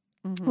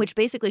 which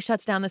basically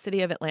shuts down the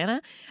city of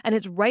Atlanta. And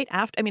it's right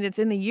after, it's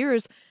in the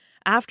years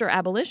after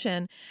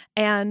abolition.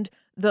 And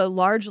the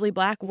largely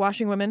black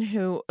washing women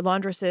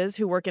laundresses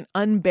who work in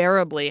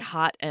unbearably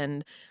hot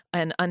and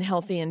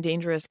unhealthy and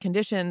dangerous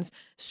conditions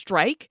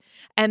strike.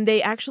 And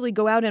they actually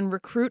go out and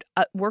recruit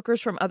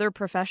workers from other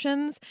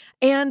professions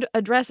and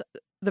address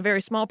the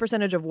very small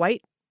percentage of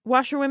white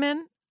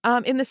washerwomen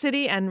in the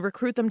city and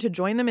recruit them to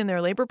join them in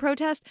their labor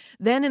protest.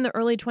 Then in the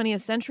early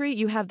 20th century,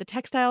 you have the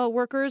textile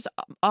workers,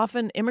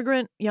 often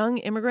young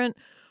immigrant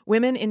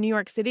women in New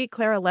York City,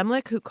 Clara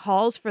Lemlich, who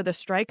calls for the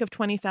strike of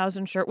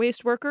 20,000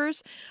 shirtwaist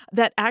workers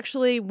that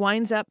actually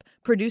winds up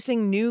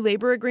producing new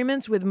labor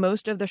agreements with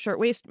most of the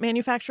shirtwaist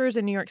manufacturers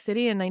in New York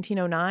City in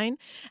 1909.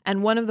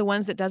 And one of the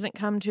ones that doesn't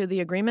come to the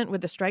agreement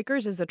with the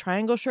strikers is the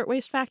Triangle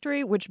Shirtwaist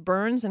Factory, which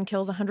burns and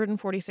kills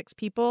 146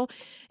 people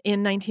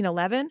in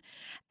 1911.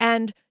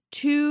 And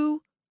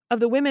two of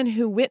the women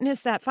who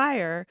witnessed that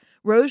fire,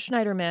 Rose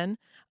Schneiderman,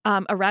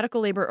 a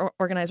radical labor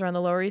organizer on the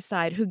Lower East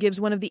Side, who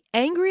gives one of the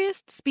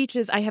angriest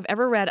speeches I have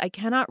ever read. I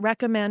cannot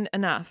recommend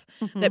enough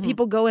that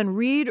people go and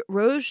read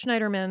Rose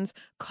Schneiderman's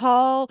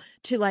call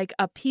to like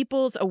a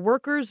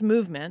workers'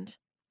 movement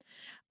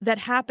that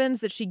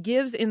happens, that she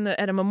gives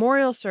at a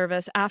memorial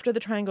service after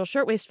the Triangle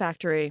Shirtwaist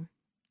Factory.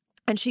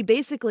 And she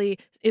basically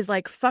is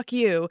like, fuck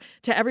you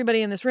to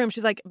everybody in this room.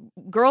 She's like,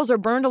 girls are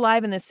burned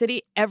alive in this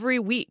city every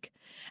week,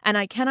 and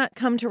I cannot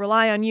come to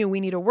rely on you. We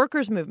need a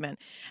workers' movement.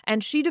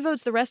 And she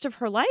devotes the rest of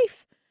her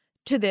life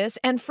to this.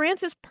 And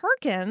Frances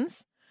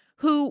Perkins,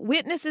 who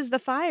witnesses the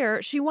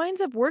fire, she winds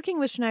up working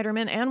with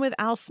Schneiderman and with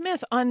Al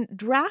Smith on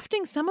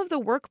drafting some of the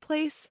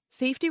workplace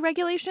safety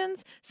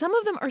regulations. Some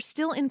of them are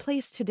still in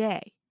place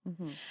today.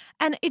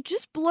 And it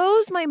just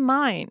blows my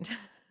mind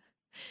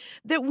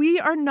that we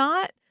are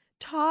not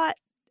taught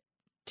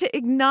to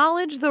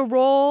acknowledge the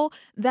role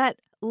that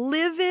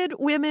livid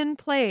women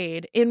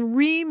played in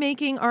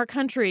remaking our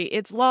country,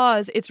 its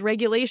laws, its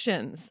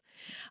regulations.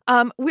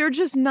 We're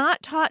just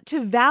not taught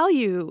to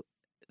value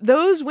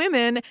those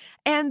women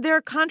and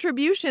their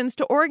contributions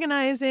to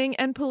organizing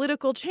and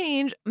political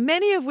change,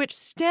 many of which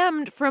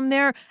stemmed from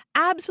their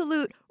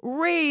absolute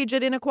rage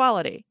at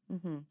inequality.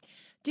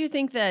 Do you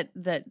think that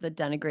the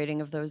denigrating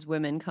of those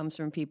women comes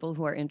from people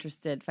who are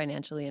interested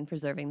financially in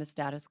preserving the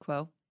status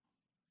quo?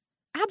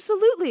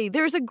 Absolutely.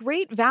 There's a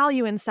great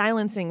value in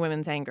silencing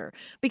women's anger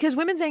because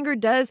women's anger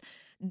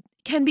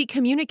can be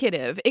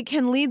communicative. It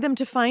can lead them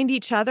to find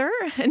each other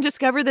and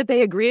discover that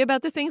they agree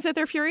about the things that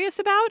they're furious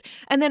about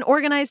and then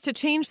organize to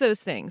change those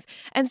things.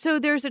 And so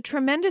there's a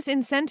tremendous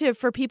incentive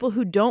for people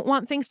who don't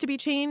want things to be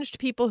changed,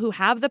 people who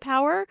have the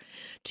power,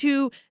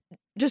 to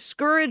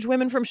discourage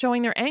women from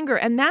showing their anger.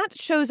 And that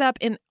shows up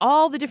in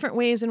all the different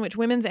ways in which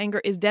women's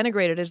anger is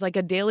denigrated. It's like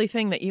a daily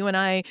thing that you and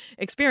I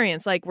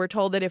experience. Like we're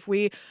told that if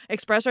we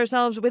express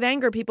ourselves with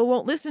anger, people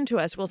won't listen to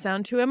us. We'll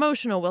sound too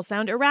emotional. We'll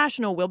sound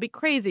irrational. We'll be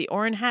crazy.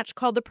 Orrin Hatch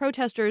called the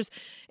protesters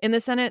in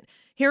the Senate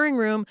hearing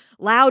room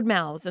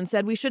loudmouths and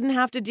said we shouldn't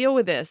have to deal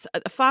with this.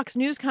 A Fox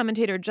News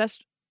commentator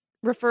just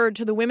referred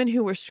to the women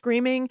who were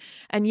screaming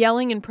and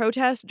yelling in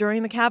protest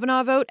during the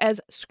Kavanaugh vote as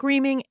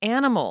screaming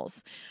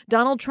animals.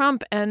 Donald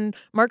Trump and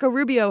Marco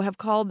Rubio have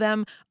called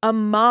them a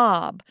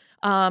mob.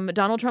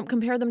 Donald Trump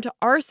compared them to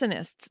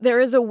arsonists. There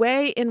is a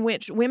way in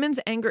which women's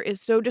anger is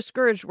so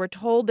discouraged. We're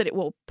told that it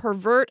will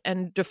pervert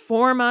and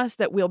deform us,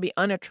 that we'll be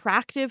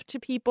unattractive to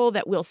people,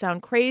 that we'll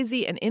sound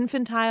crazy and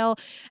infantile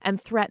and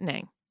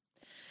threatening.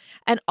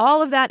 And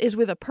all of that is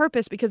with a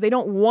purpose because they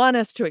don't want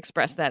us to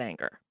express that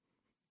anger.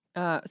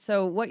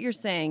 So what you're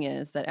saying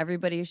is that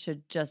everybody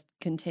should just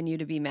continue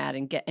to be mad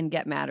and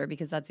get madder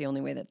because that's the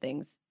only way that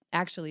things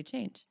actually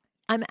change.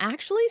 I'm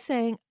actually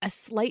saying a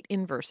slight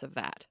inverse of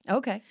that.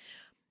 Okay.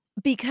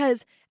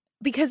 Because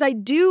I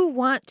do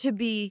want to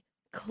be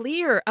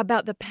clear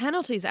about the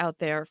penalties out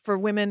there for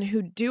women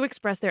who do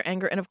express their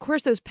anger. And of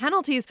course, those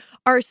penalties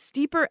are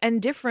steeper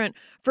and different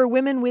for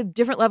women with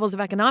different levels of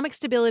economic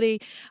stability,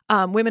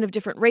 women of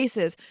different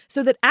races,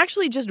 so that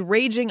actually just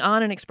raging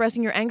on and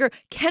expressing your anger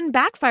can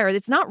backfire.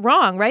 It's not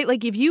wrong, right?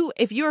 Like if you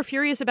are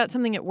furious about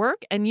something at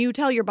work and you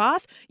tell your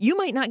boss, you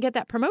might not get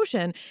that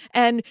promotion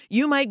and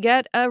you might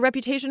get a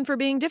reputation for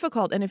being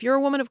difficult. And if you're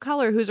a woman of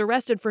color who's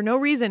arrested for no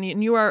reason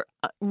and you are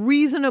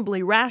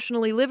reasonably,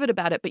 rationally livid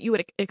about it, but you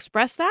would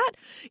express that,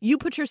 you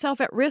put yourself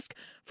at risk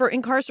for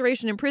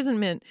incarceration,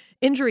 imprisonment,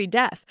 injury,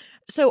 death.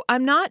 So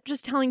I'm not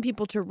just telling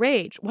people to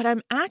rage. What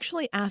I'm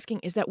actually asking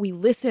is that we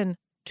listen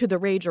to the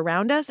rage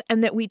around us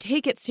and that we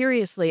take it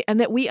seriously and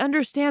that we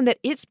understand that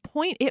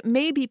it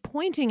may be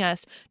pointing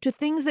us to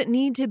things that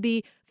need to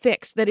be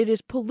fixed, that it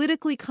is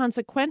politically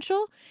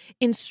consequential,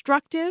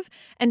 instructive,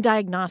 and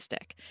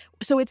diagnostic.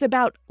 So it's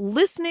about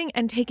listening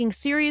and taking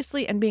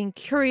seriously and being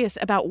curious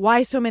about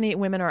why so many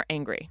women are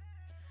angry.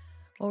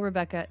 Well,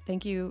 Rebecca,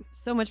 thank you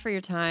so much for your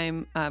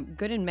time.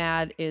 Good and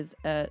Mad is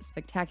a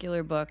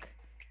spectacular book.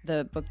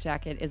 The book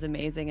jacket is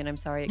amazing, and I'm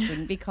sorry it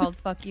couldn't be called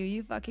Fuck You,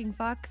 You Fucking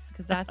Fucks,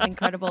 because that's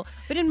incredible.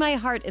 But in my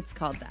heart, it's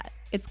called that.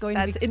 It's going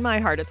to be... In my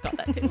heart, it's called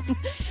that, too.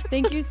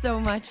 Thank you so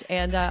much,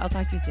 and I'll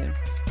talk to you soon.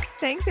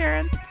 Thanks,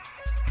 Erin.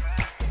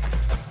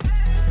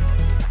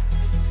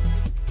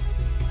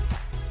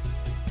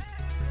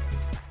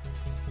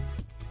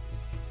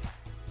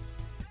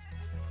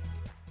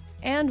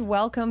 And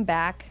welcome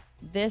back.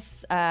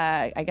 This,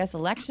 I guess,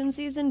 election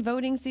season,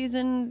 voting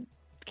season,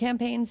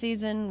 campaign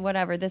season,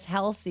 whatever, this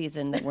hell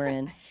season that we're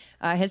in.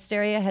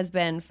 Hysteria has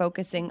been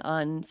focusing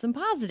on some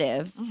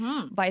positives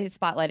by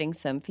spotlighting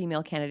some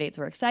female candidates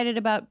we're excited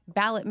about,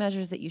 ballot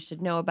measures that you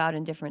should know about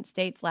in different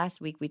states.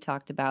 Last week, we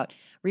talked about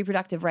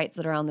reproductive rights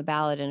that are on the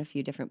ballot in a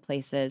few different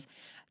places.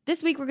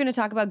 This week, we're going to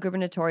talk about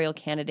gubernatorial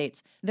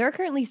candidates. There are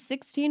currently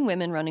 16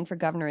 women running for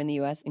governor in the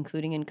U.S.,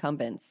 including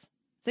incumbents.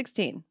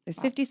 16. There's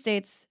 50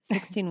 states,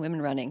 16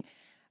 women running.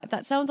 If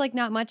that sounds like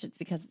not much, it's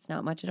because it's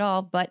not much at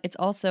all, but it's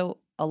also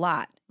a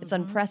lot. It's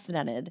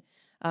unprecedented.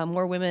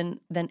 More women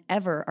than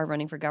ever are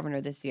running for governor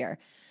this year.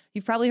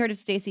 You've probably heard of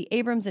Stacey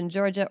Abrams in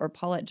Georgia or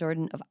Paulette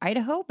Jordan of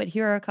Idaho, but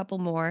here are a couple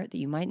more that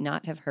you might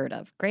not have heard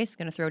of. Grace,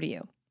 going to throw to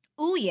you.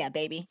 Ooh, yeah,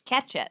 baby.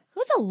 Catch it.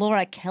 Who's a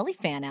Laura Kelly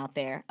fan out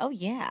there? Oh,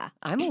 yeah.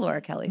 I'm a Laura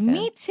Kelly fan.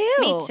 Me too.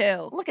 Me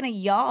too. Looking at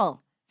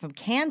y'all from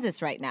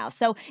Kansas right now.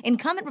 So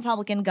incumbent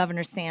Republican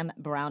Governor Sam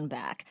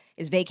Brownback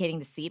is vacating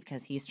the seat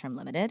because he's term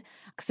limited.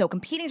 So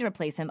competing to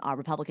replace him are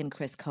Republican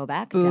Chris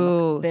Kobach.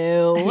 Boo.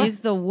 Boo.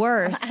 He's the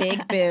worst.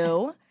 Big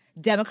boo.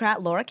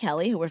 Democrat Laura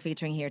Kelly, who we're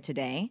featuring here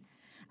today,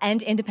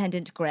 and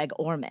independent Greg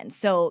Orman.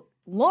 So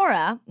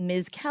Laura,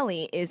 Ms.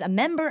 Kelly, is a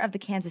member of the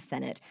Kansas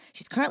Senate.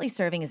 She's currently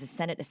serving as a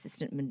Senate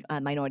Assistant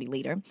Minority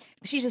Leader.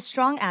 She's a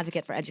strong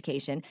advocate for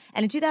education,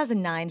 and in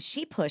 2009,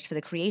 she pushed for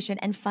the creation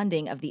and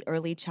funding of the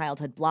Early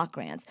Childhood Block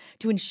Grants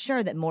to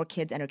ensure that more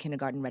kids enter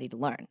kindergarten ready to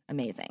learn.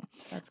 Amazing.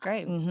 That's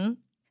great.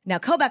 Now,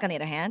 Kobach, on the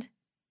other hand,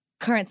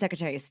 current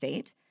Secretary of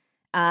State,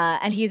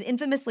 and he is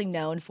infamously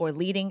known for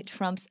leading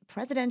Trump's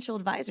Presidential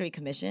Advisory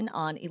Commission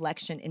on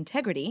Election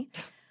Integrity,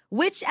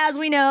 which, as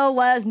we know,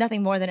 was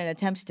nothing more than an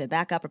attempt to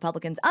back up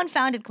Republicans'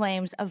 unfounded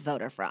claims of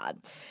voter fraud.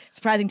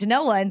 Surprising to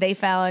no one, they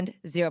found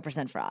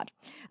 0% fraud.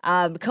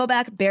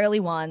 Kobach barely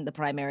won the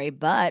primary,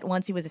 but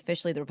once he was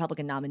officially the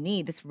Republican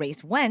nominee, this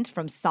race went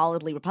from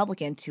solidly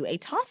Republican to a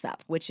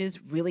toss-up, which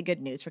is really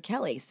good news for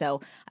Kelly.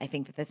 So I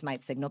think that this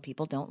might signal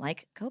people don't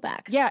like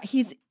Kobach. Yeah,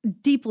 he's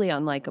deeply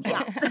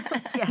unlikable.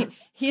 Yes.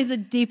 He is a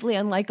deeply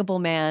unlikable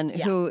man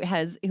who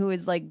has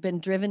like been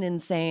driven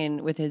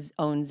insane with his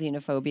own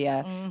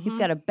xenophobia. He's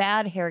got a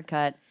bad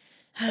haircut.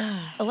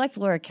 Elect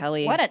Laura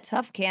Kelly. What a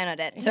tough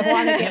candidate to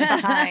want to get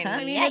behind.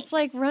 I mean, it's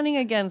like running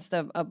against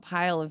a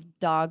pile of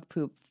dog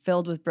poop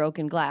filled with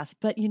broken glass.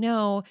 But, you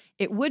know,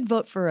 it would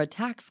vote for a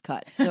tax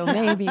cut. So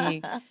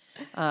maybe.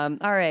 All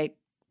right.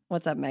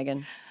 What's up,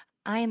 Megan?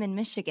 I am in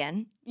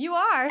Michigan. You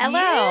are. Hello.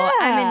 Yeah.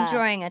 I'm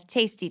enjoying a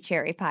tasty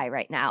cherry pie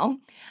right now.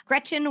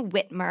 Gretchen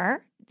Whitmer,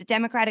 the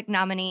Democratic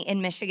nominee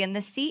in Michigan.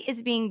 The seat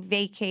is being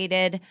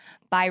vacated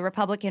by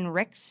Republican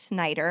Rick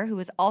Snyder, who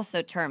is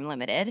also term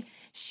limited.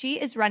 She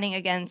is running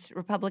against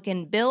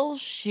Republican Bill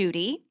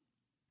Schuette.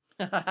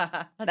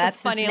 That's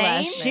a funny his name.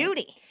 last name.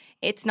 Schuette.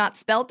 It's not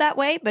spelled that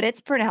way, but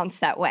it's pronounced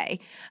that way.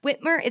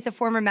 Whitmer is a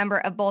former member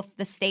of both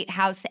the state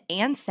House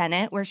and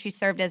Senate, where she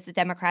served as the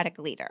Democratic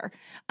leader.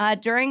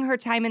 During her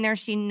time in there,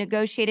 she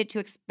negotiated to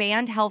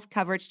expand health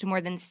coverage to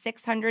more than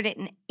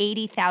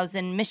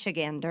 680,000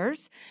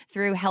 Michiganders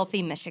through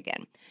Healthy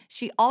Michigan.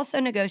 She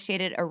also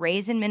negotiated a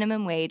raise in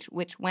minimum wage,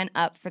 which went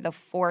up for the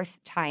 4th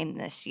time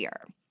this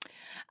year.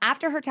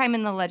 After her time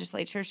in the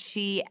legislature,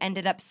 she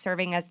ended up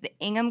serving as the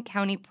Ingham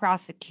County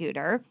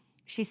prosecutor.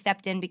 She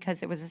stepped in because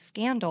there was a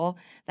scandal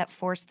that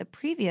forced the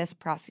previous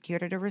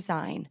prosecutor to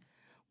resign.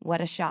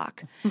 What a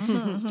shock.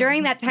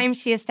 During that time,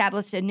 she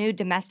established a new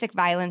domestic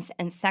violence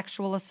and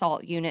sexual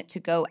assault unit to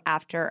go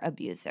after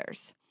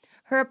abusers.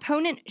 Her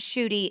opponent,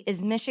 Schuette,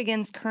 is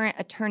Michigan's current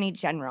attorney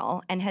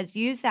general and has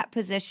used that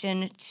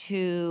position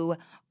to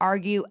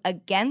argue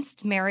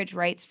against marriage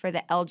rights for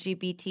the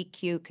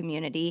LGBTQ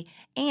community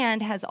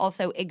and has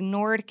also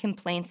ignored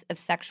complaints of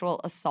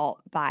sexual assault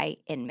by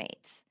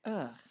inmates.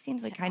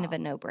 Seems like kind of a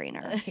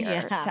no-brainer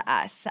here to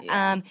us.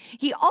 Yeah.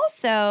 He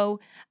also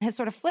has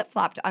sort of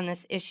flip-flopped on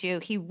this issue.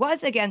 He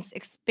was against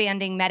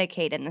expanding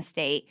Medicaid in the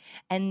state,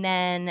 and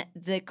then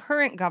the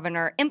current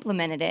governor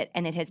implemented it,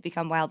 and it has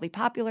become wildly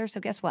popular. So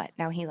guess what?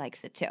 Now he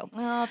likes it too.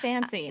 Oh,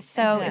 fancy.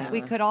 So if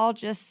we could all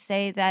just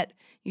say that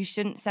you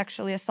shouldn't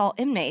sexually assault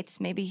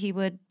inmates, maybe he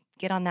would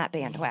get on that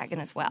bandwagon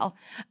as well.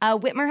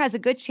 Whitmer has a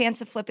good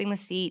chance of flipping the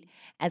seat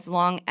as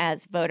long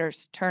as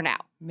voters turn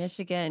out.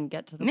 Michigan,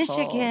 get to the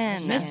Michigan.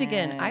 polls.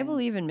 Michigan. I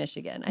believe in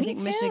Michigan. I Me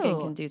think Michigan too.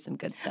 can do some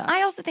good stuff.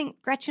 I also think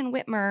Gretchen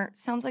Whitmer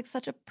sounds like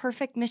such a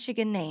perfect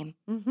Michigan name.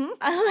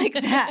 I like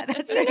that.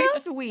 That's very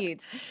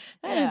sweet.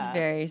 That is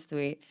very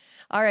sweet.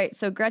 All right,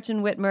 so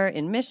Gretchen Whitmer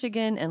in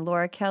Michigan and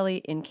Laura Kelly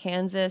in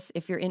Kansas.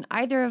 If you're in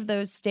either of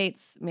those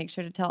states, make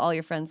sure to tell all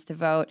your friends to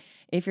vote.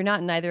 If you're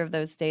not in either of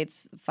those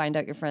states, find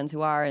out your friends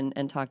who are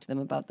and talk to them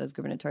about those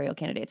gubernatorial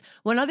candidates.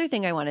 One other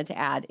thing I wanted to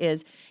add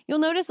is you'll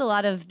notice a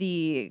lot of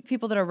the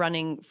people that are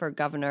running for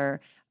governor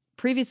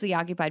previously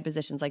occupied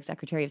positions like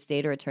Secretary of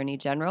State or Attorney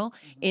General.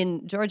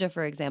 In Georgia,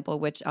 for example,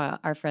 which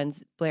our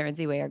friends Blair and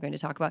Ziwe are going to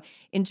talk about,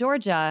 in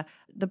Georgia,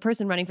 the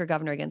person running for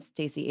governor against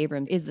Stacey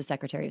Abrams is the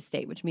Secretary of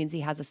State, which means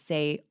he has a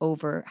say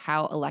over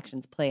how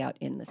elections play out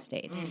in the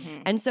state.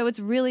 And so it's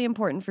really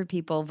important for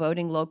people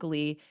voting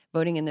locally,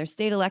 voting in their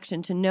state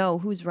election, to know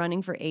who's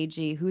running for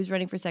AG, who's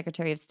running for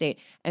Secretary of State,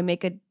 and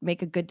make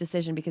a good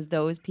decision because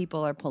those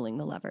people are pulling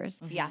the levers.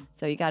 Yeah.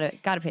 So you gotta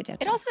pay attention.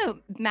 It also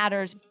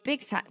matters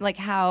big time, like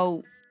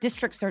how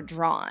districts are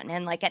drawn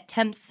and like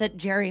attempts at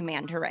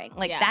gerrymandering.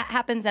 Like that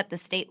happens at the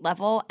state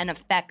level and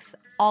affects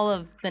all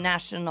of the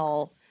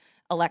national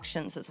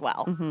elections as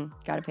well.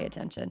 Gotta pay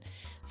attention.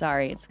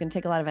 Sorry, it's gonna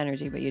take a lot of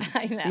energy, but you just,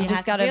 I know. you You just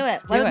have to gotta do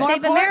it. do Let's it. more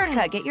Save important.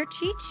 America. Get your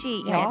cheat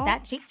sheet, y'all. Get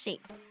that cheat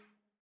sheet.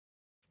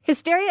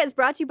 Hysteria is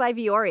brought to you by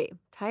Viore.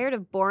 Tired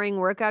of boring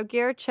workout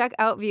gear? Check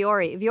out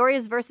Viore.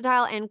 Viore's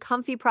versatile and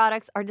comfy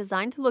products are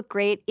designed to look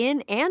great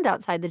in and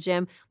outside the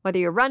gym, whether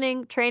you're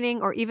running,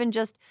 training, or even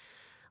just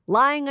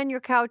lying on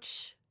your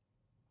couch,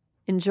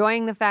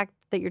 enjoying the fact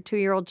that your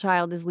 2-year-old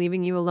child is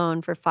leaving you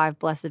alone for 5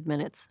 blessed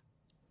minutes.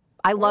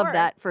 I love Or-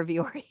 that for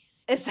Viore.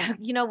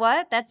 You know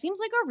what? That seems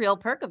like a real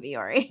perk of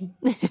Viore.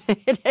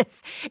 It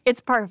is.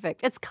 It's perfect.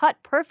 It's cut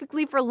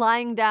perfectly for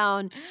lying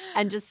down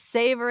and just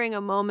savoring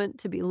a moment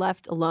to be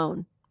left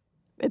alone.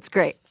 It's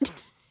great.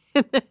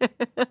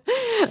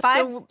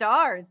 5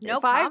 stars. No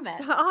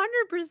comments.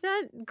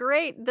 100%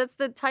 great. That's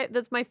the type.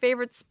 That's my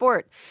favorite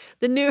sport.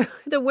 The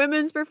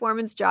women's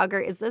performance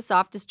jogger is the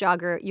softest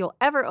jogger you'll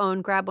ever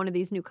own. Grab one of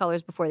these new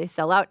colors before they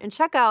sell out, and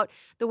check out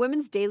the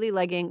women's daily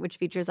legging, which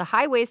features a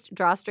high waist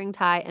drawstring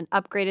tie and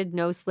upgraded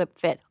no slip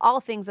fit. All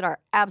things that are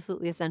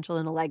absolutely essential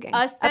in a legging.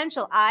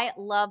 Essential. I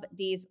love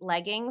these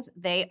leggings.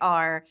 They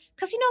are,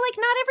 because, like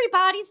not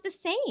everybody's the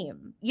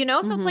same,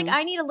 So it's like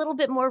I need a little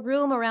bit more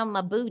room around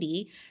my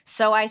booty.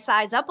 So I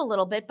size up a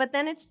little bit, but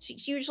then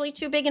it's usually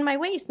too big in my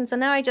waist. And so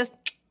now I just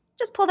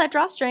pull that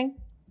drawstring.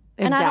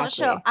 And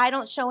Exactly. I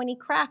don't show any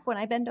crack when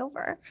I bend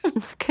over.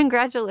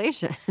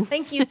 Congratulations.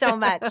 Thank you so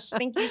much.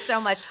 Thank you so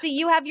much. See,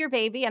 you have your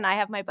baby and I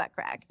have my butt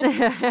crack.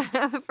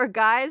 For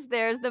guys,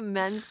 there's the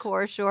men's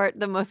core short,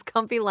 the most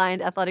comfy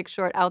lined athletic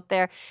short out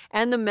there,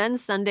 and the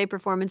men's Sunday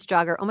performance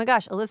jogger. Oh my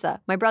gosh,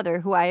 Alyssa, my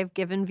brother, who I have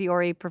given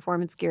Viore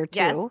performance gear to,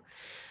 Yes.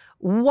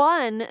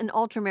 won an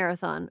ultra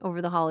marathon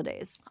over the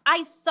holidays.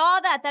 I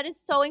saw that. That is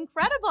so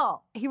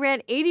incredible. He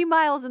ran 80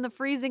 miles in the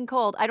freezing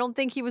cold. I don't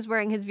think he was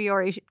wearing his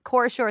Viore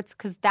core shorts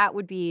because that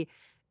would be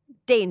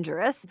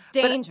dangerous.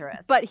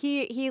 Dangerous. But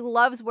he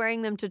loves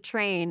wearing them to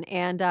train,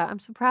 and I'm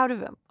so proud of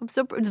him.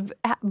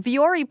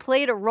 Viore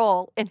played a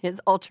role in his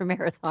ultra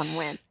marathon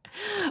win.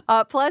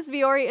 Plus,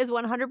 Vuori is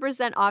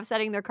 100%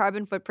 offsetting their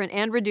carbon footprint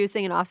and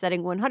reducing and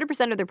offsetting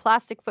 100% of their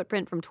plastic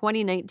footprint from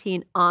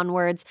 2019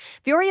 onwards.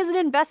 Vuori is an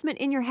investment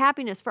in your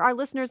happiness. For our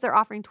listeners, they're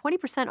offering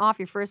 20% off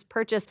your first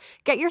purchase.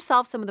 Get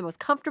yourself some of the most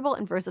comfortable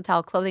and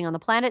versatile clothing on the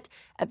planet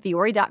at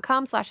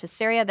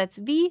vuori.com/hysteria. That's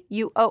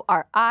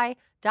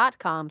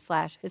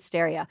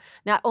VUORI.com/hysteria.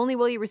 Not only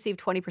will you receive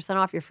 20%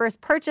 off your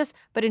first purchase,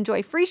 but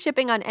enjoy free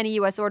shipping on any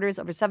U.S. orders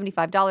over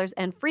 $75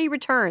 and free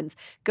returns.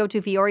 Go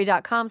to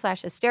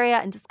vuori.com/hysteria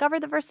and discover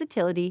the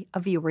versatility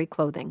of Vuori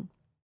clothing.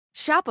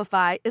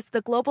 Shopify is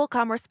the global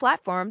commerce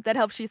platform that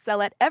helps you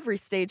sell at every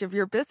stage of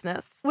your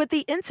business. With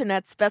the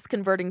internet's best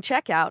converting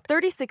checkout,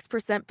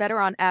 36% better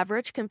on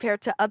average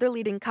compared to other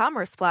leading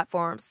commerce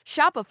platforms,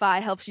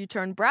 Shopify helps you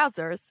turn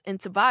browsers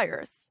into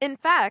buyers. In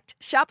fact,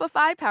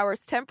 Shopify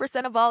powers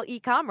 10% of all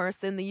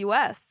e-commerce in the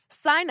U.S.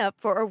 Sign up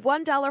for a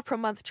 $1 per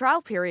month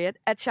trial period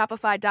at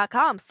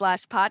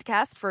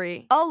shopify.com/podcast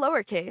free. All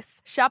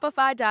lowercase,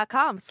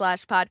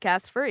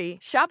 shopify.com/podcast free,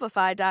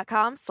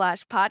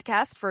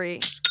 shopify.com/podcast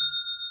free.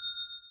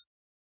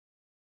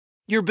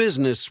 Your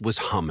business was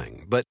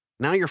humming, but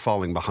now you're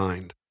falling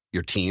behind.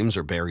 Your teams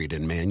are buried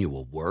in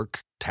manual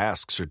work,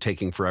 tasks are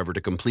taking forever to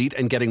complete,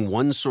 and getting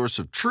one source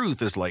of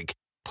truth is like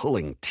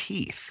pulling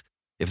teeth.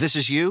 If this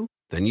is you,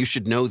 then you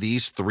should know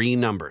these three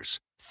numbers: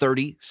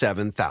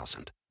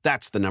 37,000.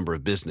 That's the number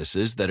of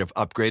businesses that have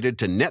upgraded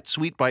to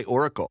NetSuite by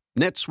Oracle.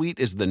 NetSuite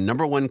is the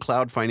 #1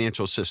 cloud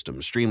financial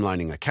system,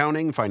 streamlining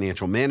accounting,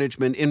 financial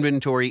management,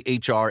 inventory,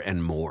 HR,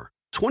 and more.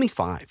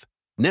 25.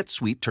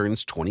 NetSuite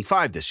turns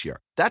 25 this year.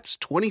 That's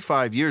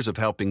 25 years of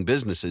helping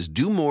businesses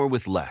do more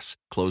with less,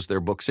 close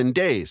their books in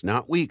days,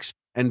 not weeks,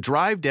 and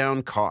drive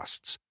down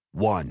costs.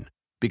 One.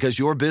 Because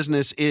your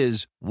business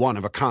is one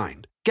of a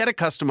kind. Get a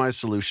customized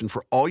solution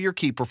for all your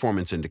key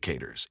performance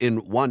indicators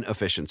in one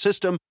efficient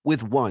system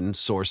with one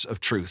source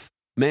of truth.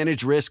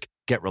 Manage risk,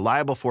 get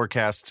reliable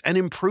forecasts, and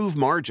improve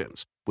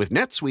margins. With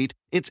NetSuite,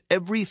 it's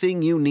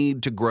everything you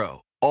need to grow,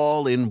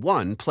 all in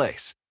one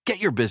place. Get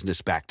your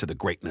business back to the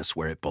greatness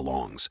where it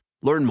belongs.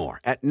 Learn more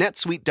at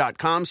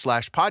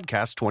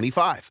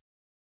netsuite.com/podcast25.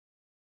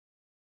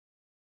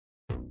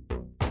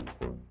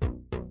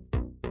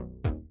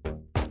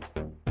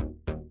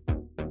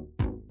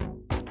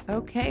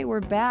 Okay, we're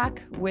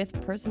back with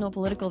Personal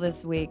Political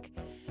this week.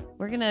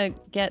 We're going to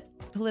get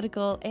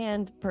political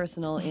and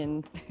personal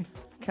in...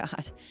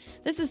 God,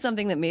 this is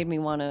something that made me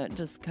want to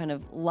just kind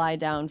of lie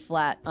down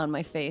flat on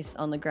my face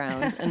on the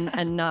ground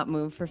and not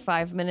move for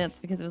 5 minutes,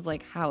 because it was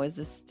like, how is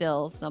this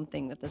still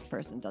something that this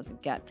person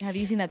doesn't get? Have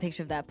you seen that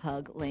picture of that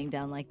pug laying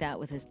down like that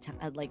with his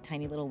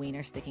tiny little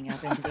wiener sticking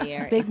up into the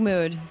air? Big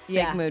mood.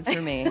 Yeah. Big mood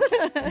for me.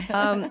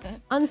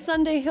 On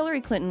Sunday, Hillary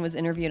Clinton was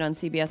interviewed on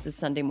CBS's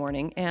Sunday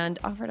Morning and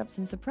offered up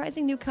some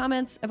surprising new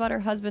comments about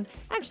her husband.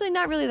 Actually,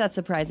 not really that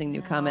surprising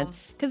new comments,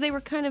 because they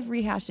were kind of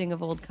rehashing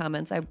of old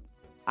comments.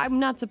 I'm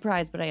not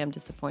surprised, but I am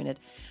disappointed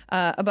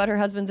about her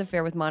husband's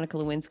affair with Monica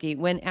Lewinsky.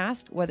 When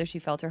asked whether she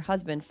felt her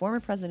husband,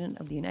 former president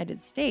of the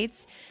United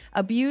States,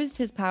 abused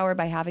his power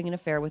by having an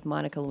affair with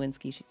Monica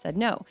Lewinsky, she said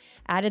no,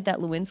 added that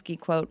Lewinsky,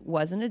 quote,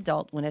 was an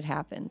adult when it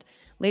happened.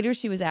 Later,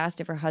 she was asked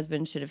if her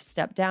husband should have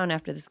stepped down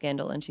after the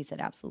scandal, and she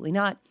said absolutely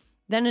not.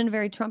 Then, in a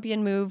very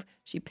Trumpian move,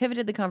 she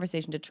pivoted the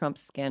conversation to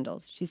Trump's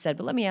scandals. She said,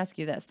 but let me ask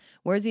you this.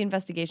 Where's the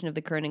investigation of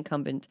the current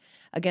incumbent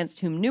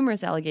against whom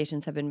numerous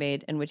allegations have been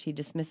made and which he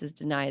dismisses,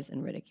 denies,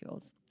 and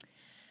ridicules?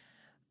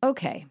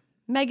 Okay.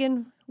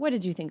 Megan, what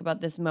did you think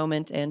about this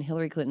moment and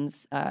Hillary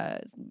Clinton's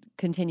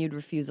continued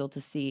refusal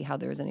to see how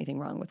there was anything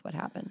wrong with what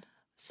happened?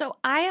 So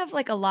I have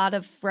like a lot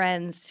of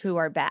friends who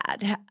are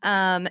bad.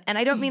 And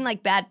I don't mean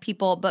like bad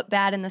people, but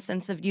bad in the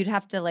sense of you'd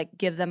have to like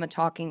give them a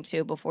talking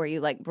to before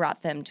you like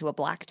brought them to a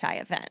black tie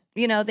event.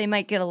 You know, they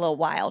might get a little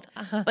wild,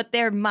 but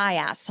they're my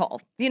asshole.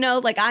 You know,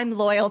 like I'm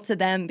loyal to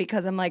them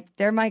because I'm like,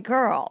 they're my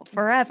girl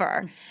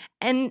forever.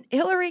 And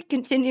Hillary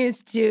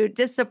continues to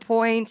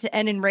disappoint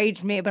and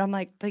enrage me, but I'm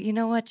like, but you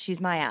know what?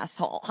 She's my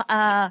asshole.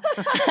 Well,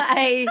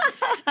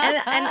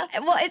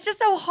 it's just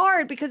so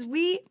hard because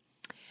we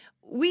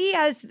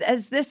as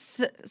this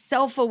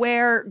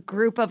self-aware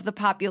group of the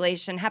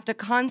population have to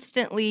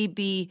constantly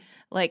be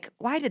like,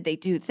 why did they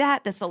do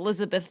that? This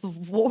Elizabeth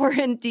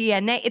Warren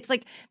DNA. It's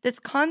like this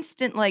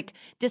constant like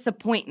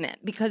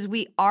disappointment because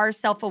we are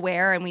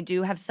self-aware and we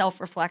do have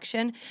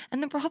self-reflection.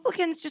 And the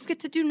Republicans just get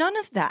to do none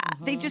of that.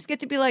 They just get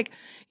to be like,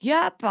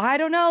 yep, I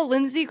don't know.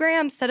 Lindsey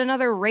Graham said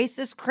another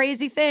racist,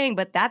 crazy thing,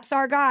 but that's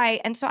our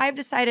guy. And so I've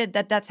decided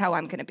that that's how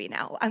I'm going to be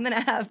now. I'm going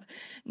to have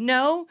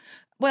no,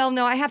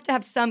 I have to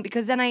have some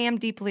because then I am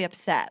deeply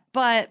upset.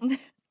 But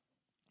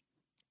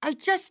I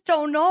just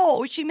don't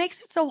know. She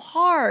makes it so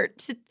hard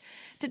to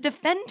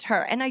defend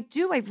her. And I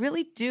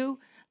really do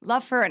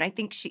love her. And I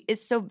think she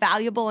is so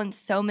valuable in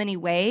so many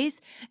ways.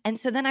 And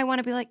so then I want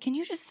to be like, can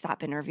you just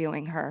stop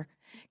interviewing her?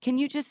 Can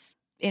you just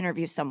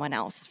interview someone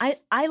else?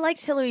 I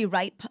liked Hillary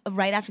right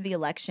after the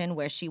election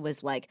where she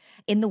was like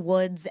in the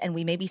woods and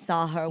we maybe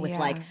saw her with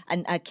like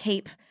a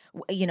cape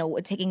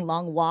taking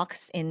long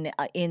walks in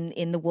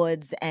the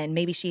woods, and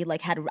maybe she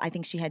I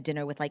think she had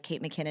dinner with like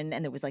Kate McKinnon,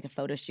 and there was like a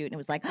photo shoot, and it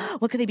was like, oh,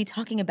 what could they be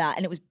talking about?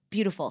 And it was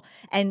beautiful.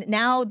 And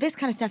now this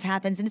kind of stuff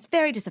happens, and it's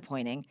very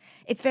disappointing.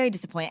 It's very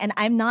disappointing. And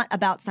I'm not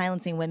about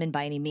silencing women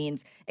by any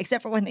means,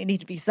 except for when they need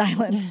to be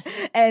silenced.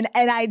 and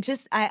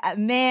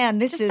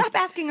this Just is stop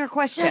asking her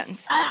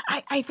questions.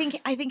 I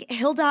think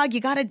Hill Dog,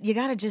 you gotta.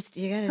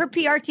 Her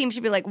PR team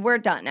should be like, we're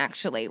done.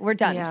 Actually, we're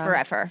done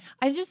forever.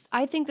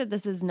 I think that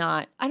this is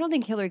not. I don't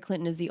think Hillary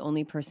Clinton is the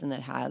only person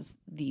that has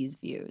these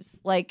views.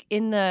 Like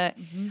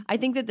I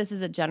think that this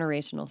is a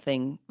generational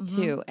thing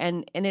too,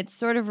 and it's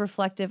sort of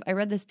reflective. I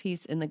read this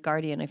piece in the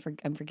Guardian.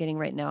 I'm forgetting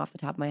right now off the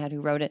top of my head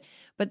who wrote it,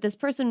 but this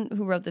person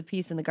who wrote the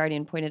piece in the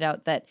Guardian pointed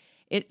out that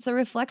it's a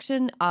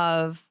reflection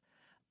of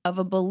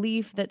a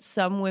belief that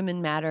some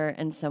women matter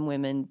and some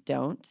women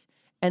don't,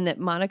 and that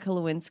Monica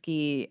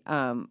Lewinsky,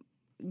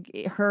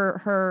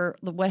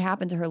 what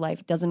happened to her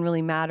life doesn't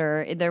really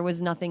matter. There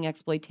was nothing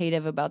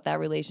exploitative about that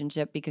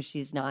relationship because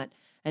she's not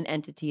an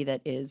entity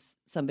that is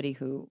somebody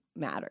who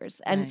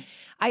matters. And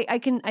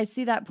I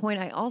see that point.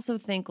 I also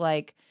think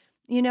a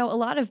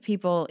lot of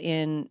people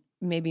in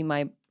maybe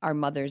our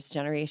mother's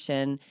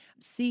generation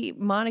see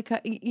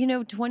Monica,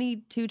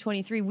 22,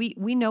 23,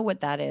 we know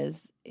what that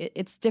is.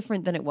 It's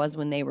different than it was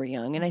when they were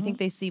young. And I think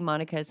they see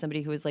Monica as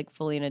somebody who is like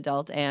fully an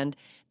adult, and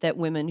that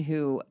women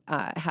who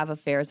have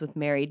affairs with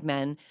married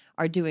men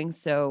are doing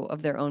so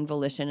of their own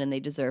volition, and they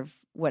deserve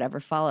whatever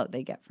fallout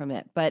they get from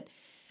it. But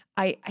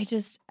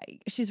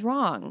she's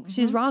wrong.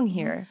 She's wrong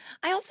here.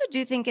 I also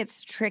do think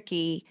it's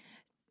tricky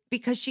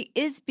because she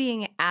is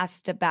being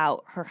asked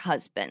about her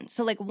husband.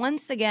 So,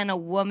 once again, a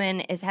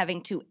woman is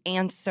having to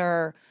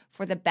answer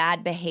for the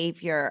bad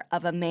behavior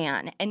of a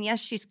man. And yes,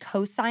 she's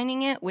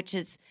co-signing it, which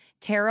is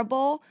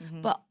terrible.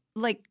 But,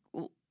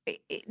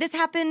 this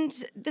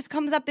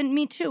comes up in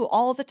Me Too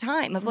all the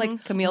time of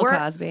Camille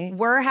Cosby.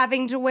 We're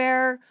having to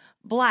wear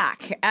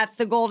black at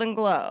the Golden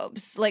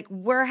Globes.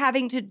 We're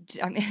having to,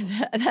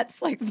 that's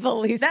the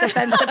least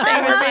offensive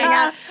thing we're being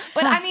at.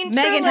 But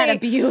Megan had a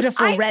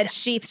beautiful red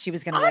sheath she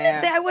was going to wear.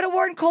 Honestly, I would have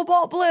worn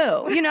cobalt blue.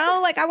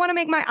 I want to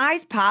make my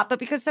eyes pop, but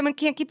because someone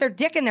can't keep their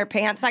dick in their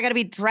pants, I got to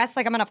be dressed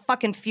like I'm at a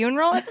fucking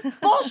funeral. It's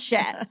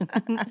bullshit.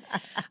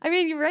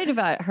 You're right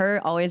about her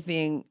always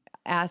being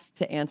asked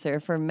to answer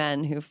for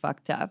men who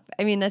fucked up.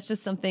 That's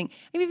just something.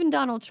 Even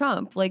Donald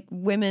Trump, the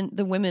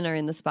women are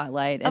in the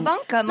spotlight. And,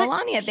 Ivanka,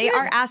 Melania, they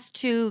are asked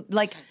to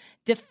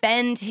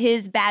defend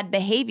his bad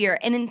behavior,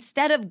 and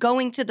instead of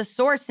going to the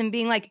source and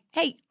being like,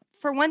 hey,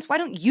 for once, why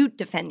don't you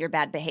defend your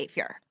bad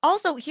behavior?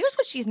 Also, here's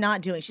what she's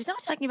not doing. She's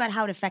not talking about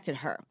how it affected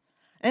her.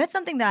 And that's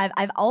something that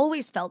I've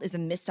always felt is a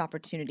missed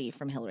opportunity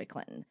from Hillary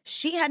Clinton.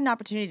 She had an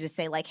opportunity to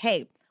say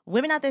hey,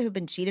 women out there who've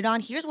been cheated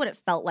on, here's what it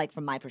felt like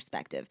from my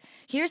perspective.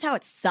 Here's how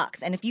it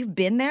sucks. And if you've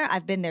been there,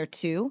 I've been there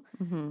too.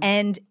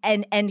 And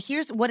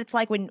here's what it's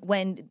like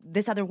when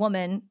this other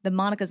woman, the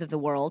Monicas of the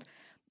world,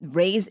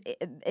 raise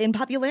in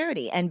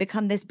popularity and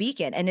become this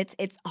beacon. And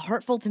it's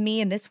hurtful to me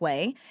in this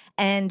way.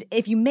 And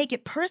if you make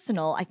it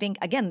personal, I think,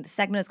 again, the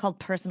segment is called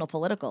Personal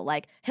Political.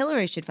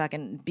 Hillary should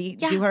fucking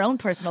do her own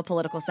personal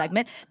political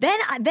segment. Then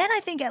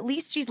I think at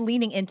least she's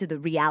leaning into the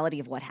reality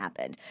of what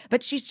happened.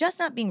 But she's just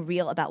not being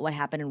real about what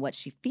happened and what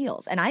she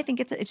feels. And I think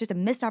it's just a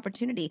missed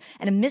opportunity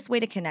and a missed way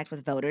to connect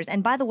with voters.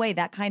 And by the way,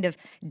 that kind of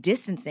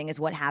distancing is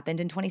what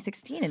happened in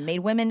 2016 and made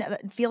women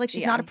feel like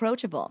she's not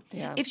approachable.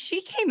 Yeah. If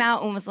she came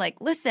out and was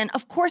like, listen,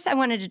 of course I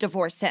wanted to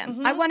divorce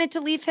him. I wanted to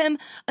leave him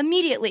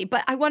immediately,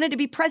 but I wanted to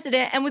be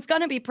president and was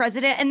going to be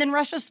president, and then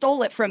Russia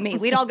stole it from me.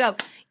 We'd all go,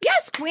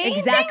 yes, queen,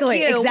 exactly,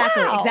 thank you.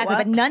 Wow. Exactly.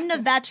 But none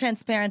of that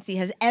transparency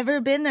has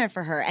ever been there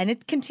for her, and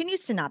it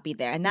continues to not be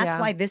there. And that's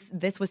why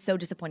this was so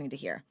disappointing to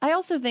hear. I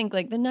also think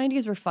the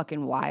 90s were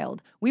fucking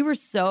wild. We were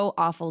so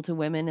awful to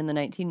women in the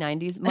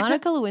 1990s.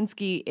 Monica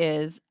Lewinsky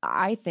is,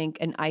 I think,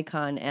 an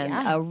icon and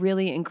a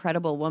really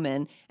incredible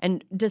woman.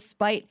 And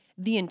despite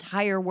the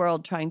entire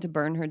world trying to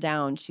burn her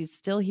down, she's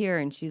still here,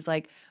 and she's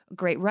a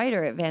great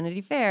writer at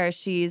Vanity Fair.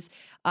 She's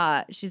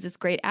this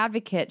great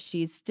advocate.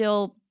 She's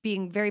still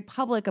being very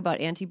public about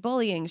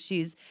anti-bullying.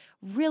 She's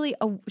really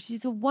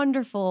she's a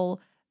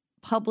wonderful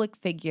public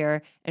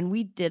figure, and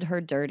we did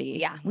her dirty.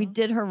 Yeah. We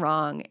did her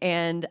wrong.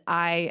 And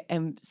I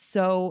am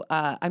so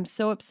I'm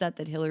so upset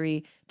that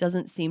Hillary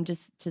doesn't seem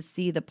to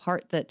see the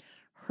part that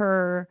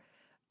her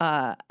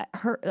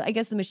I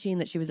guess the machine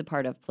that she was a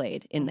part of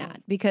played in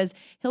that, because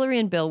Hillary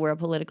and Bill were a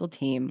political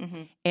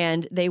team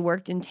and they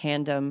worked in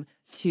tandem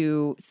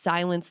to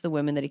silence the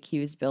women that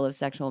accused Bill of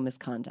sexual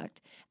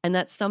misconduct. And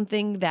that's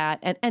something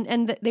that,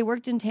 and they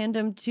worked in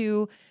tandem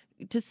to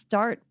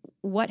start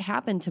what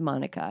happened to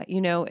Monica.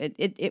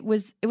 It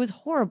was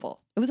horrible.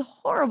 It was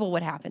horrible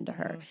what happened to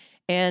her.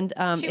 And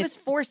she was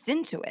forced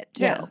into it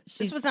too. Yeah,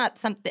 this was not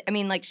something.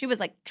 she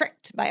was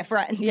tricked by a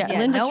friend. Yeah,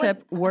 Linda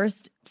Tripp,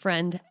 worst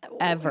friend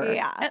ever.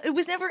 Yeah, it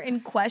was never in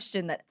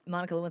question that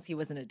Monica Lewinsky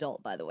was an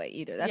adult, by the way,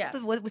 either. That's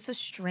what was so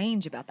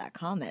strange about that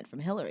comment from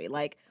Hillary.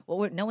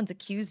 No one's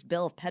accused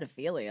Bill of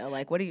pedophilia.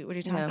 What are you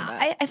talking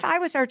about? If I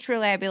was her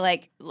truly, I'd be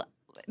like,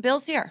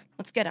 Bill's here.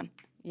 Let's get him.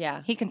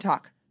 Yeah, he can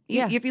talk.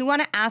 If you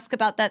want to ask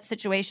about that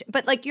situation.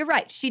 But like, you're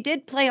right. She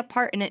did play a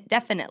part in it,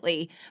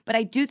 definitely. But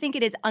I do think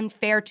it is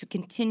unfair to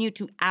continue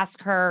to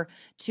ask her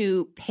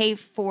to pay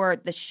for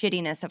the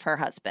shittiness of her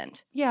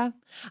husband. Yeah,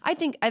 I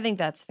think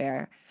that's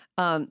fair.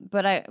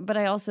 But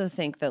I also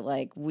think that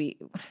like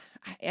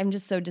I'm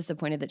just so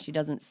disappointed that she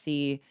doesn't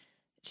see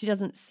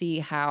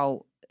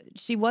how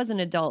she was an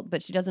adult,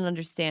 but she doesn't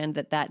understand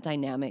that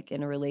dynamic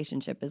in a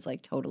relationship is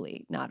like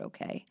totally not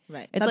okay.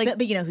 Right. It's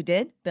but you know who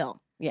did?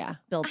 Bill. Yeah.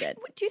 Bill did.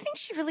 Do you think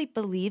she really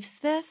believes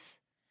this?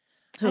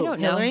 Who? I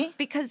don't know. Hillary?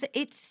 Because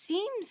it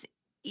seems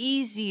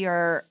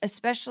easier,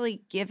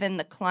 especially given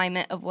the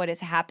climate of what is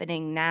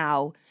happening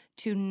now,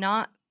 to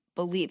not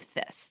believe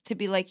this. To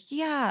be like,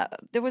 yeah,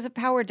 there was a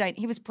power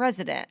he was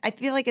president. I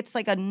feel like it's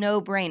like a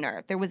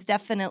no-brainer.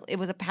 It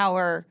was a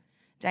power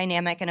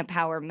dynamic and a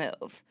power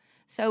move.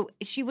 So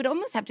she would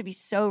almost have to be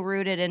so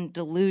rooted in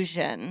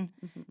delusion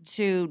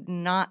to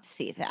not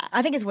see that.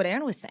 I think it's what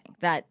Erin was saying,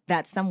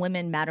 that some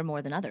women matter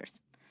more than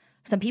others.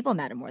 Some people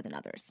matter more than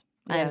others.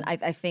 Yeah.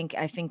 And I think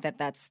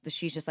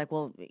she's just like,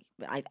 well,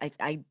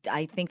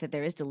 I think that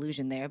there is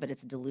delusion there, but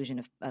it's a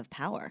delusion of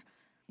power.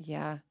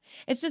 Yeah.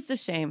 It's just a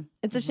shame.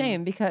 It's a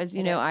shame because,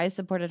 you know, I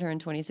supported her in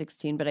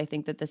 2016, but I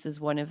think that this is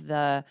one of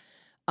the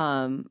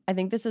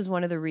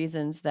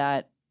reasons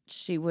that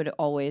she would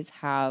always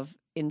have,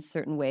 in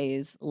certain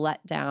ways,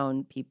 let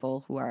down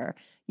people who are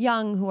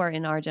young, who are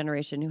in our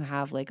generation, who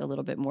have like a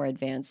little bit more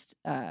advanced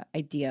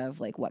idea of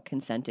like what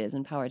consent is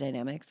and power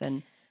dynamics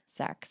and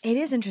sex. It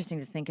is interesting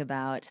to think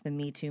about the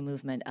Me Too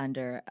movement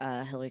under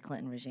Hillary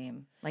Clinton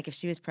regime. Like if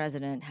she was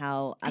president,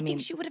 I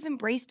think she would have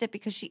embraced it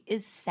because she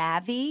is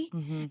savvy.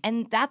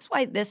 And that's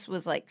why this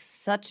was like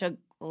such a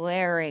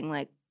glaring,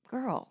 like,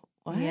 girl,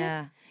 what?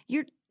 Yeah.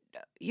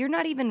 You're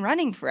not even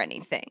running for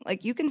anything.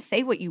 Like, you can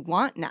say what you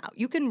want now.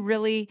 You can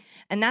really,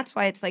 and that's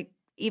why it's like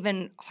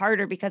even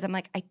harder, because I'm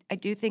like, I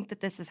do think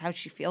that this is how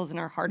she feels in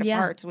her heart of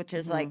hearts, which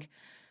is like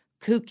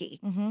kooky.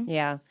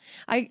 Yeah.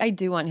 I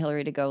do want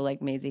Hillary to go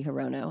like Mazie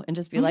Hirono and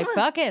just be like,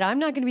 fuck it, I'm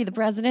not going to be the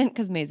president,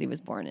 because Mazie was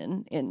born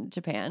in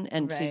Japan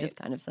and she just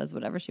kind of says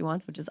whatever she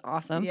wants, which is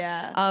awesome.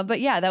 Yeah.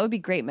 But yeah, that would be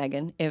great,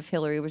 Megan, if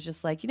Hillary was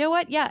just like, you know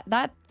what? Yeah,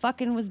 that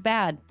fucking was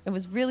bad. It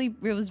was really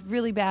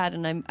bad,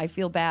 and I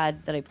feel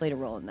bad that I played a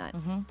role in that.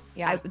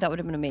 Yeah. That would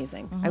have been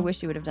amazing. I wish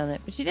she would have done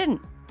it, but she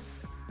didn't.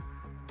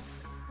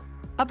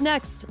 Up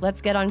next, let's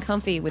get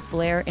uncomfy with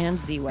Blair and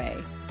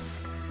Ziwe.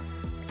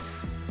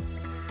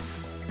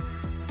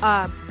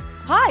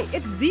 Hi,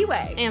 it's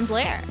Ziwe. And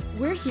Blair.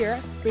 We're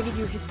here bringing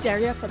you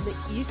hysteria from the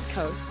East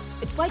Coast.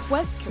 It's like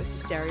West Coast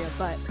hysteria,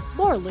 but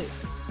more loose.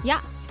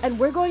 Yeah. And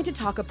we're going to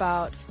talk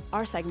about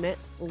our segment,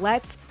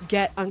 Let's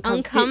Get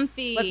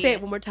Uncomfy. Let's say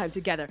it one more time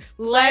together.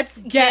 Let's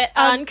get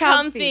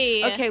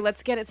uncomfy. Okay,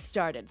 let's get it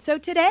started. So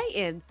today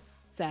in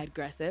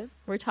Sadgressive,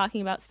 we're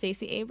talking about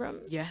Stacey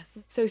Abrams. Yes.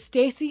 So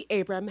Stacey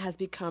Abrams has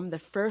become the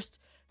first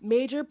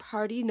major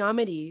party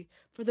nominee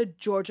for the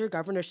Georgia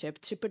governorship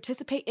to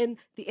participate in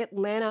the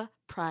Atlanta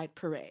Pride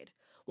Parade,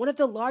 one of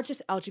the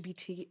largest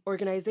LGBT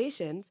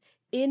organizations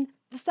in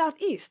the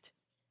Southeast.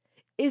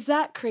 Is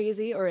that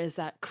crazy or is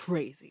that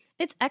crazy?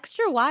 It's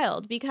extra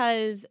wild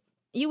because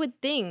you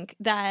would think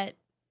that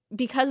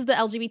because the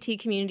LGBT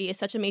community is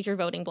such a major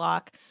voting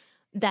bloc,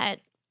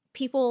 that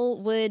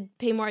people would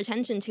pay more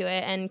attention to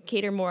it and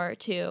cater more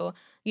to,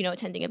 you know,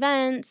 attending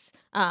events,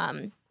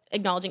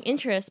 acknowledging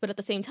interest. But at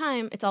the same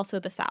time, it's also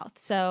the South.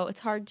 So it's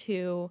hard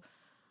to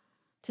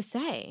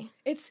say.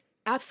 It's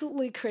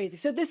absolutely crazy.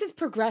 So this is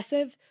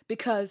progressive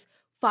because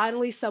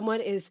finally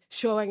someone is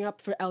showing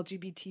up for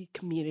LGBT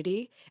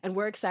community, and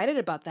we're excited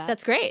about that.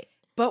 That's great.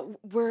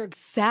 But we're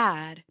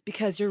sad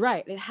because you're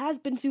right. It has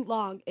been too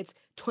long. It's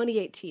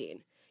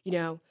 2018. You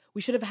know, we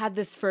should have had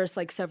this first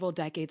like several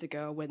decades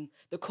ago when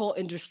the coal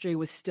industry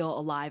was still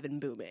alive and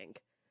booming.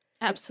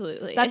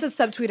 Absolutely. That's a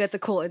subtweet at the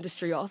coal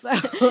industry also.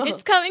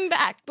 It's coming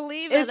back,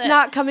 believe it. It's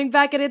not coming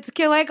back, and it's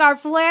killing our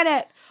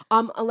planet.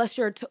 Unless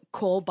you're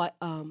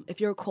if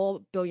you're a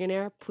coal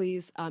billionaire,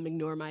 please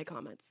ignore my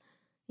comments.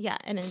 Yeah,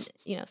 and then,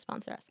 you know,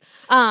 sponsor us.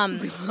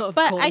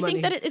 But I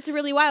think that it's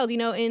really wild. You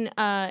know,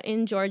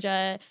 in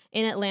Georgia,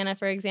 in Atlanta,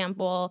 for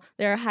example,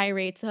 there are high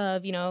rates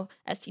of, you know,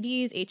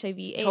 STDs, HIV,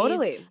 AIDS.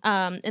 Totally.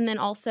 And then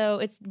also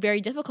it's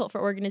very difficult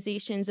for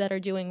organizations that are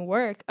doing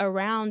work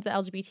around the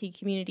LGBT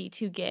community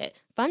to get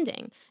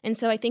funding. And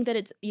so I think that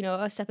it's, you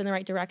know, a step in the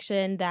right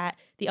direction that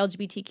the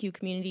LGBTQ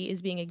community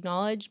is being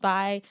acknowledged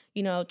by,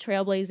 you know,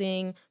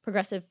 trailblazing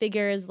progressive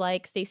figures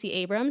like Stacey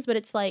Abrams. But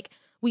it's like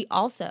we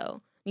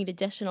also need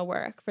additional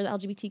work for the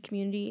LGBT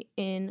community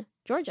in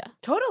Georgia.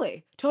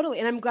 Totally.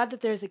 And I'm glad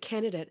that there's a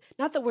candidate.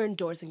 Not that we're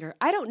endorsing her.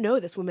 I don't know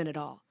this woman at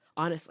all,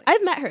 honestly.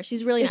 I've met her.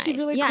 She's really nice. She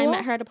really cool? I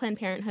met her at a Planned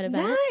Parenthood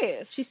event.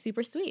 Nice. She's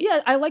super sweet.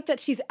 Yeah, I like that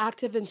she's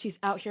active and she's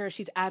out here.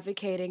 She's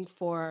advocating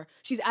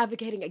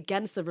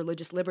against the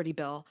religious liberty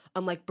bill,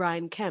 unlike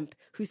Brian Kemp,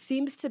 who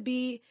seems to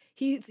be,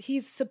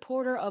 he's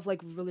supporter of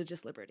like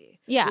religious liberty.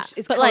 Yeah, which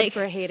is but code like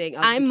for hating.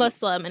 I'm LGBT.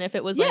 Muslim, and if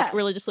it was like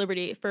religious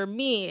liberty for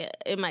me,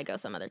 it might go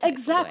some other type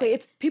Exactly. of way.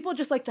 It's people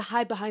just like to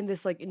hide behind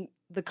this like in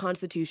the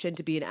Constitution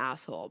to be an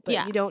asshole,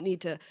 but you don't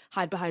need to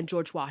hide behind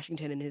George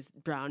Washington and his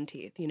brown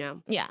teeth. You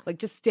know. Yeah. Like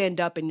just stand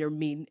up in your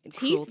mean Teeth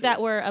cruelty.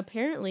 that were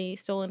apparently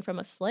stolen from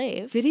a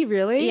slave. Did he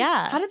really?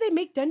 Yeah. How did they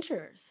make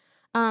dentures?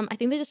 I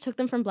think they just took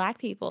them from black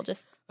people,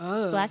 just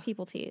black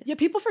people teeth. Yeah,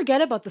 people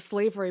forget about the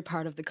slavery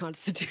part of the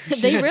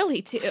Constitution. They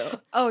really do.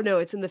 Oh no,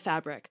 it's in the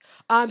fabric.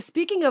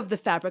 Speaking of the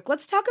fabric,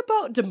 let's talk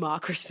about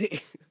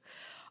democracy.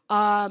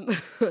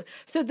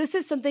 So this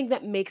is something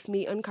that makes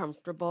me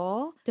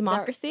uncomfortable.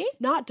 Democracy?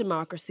 Not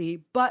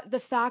democracy, but the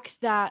fact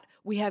that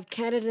we have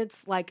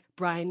candidates like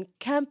Brian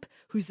Kemp,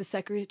 who's the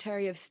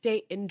Secretary of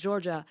State in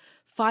Georgia,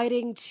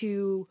 fighting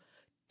to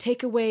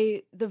take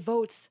away the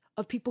votes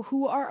of people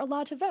who are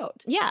allowed to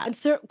vote. Yeah. And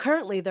so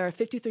currently there are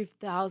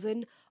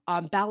 53,000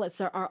 ballots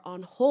that are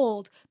on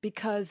hold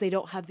because they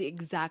don't have the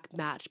exact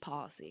match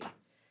policy.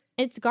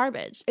 It's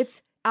garbage.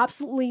 It's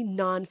absolutely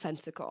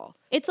nonsensical.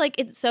 It's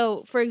like,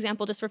 so for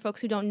example, just for folks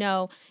who don't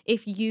know,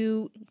 if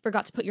you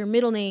forgot to put your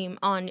middle name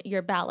on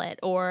your ballot,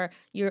 or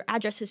your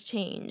address has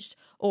changed,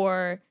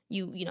 or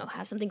you know,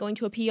 have something going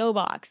to a P.O.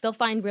 box, they'll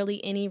find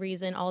really any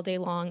reason all day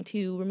long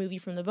to remove you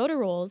from the voter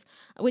rolls,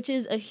 which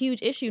is a huge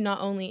issue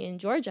not only in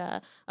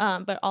Georgia,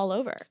 but all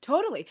over.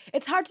 Totally.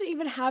 It's hard to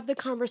even have the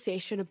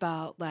conversation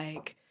about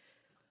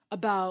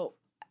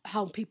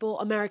how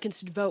Americans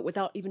should vote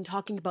without even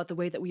talking about the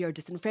way that we are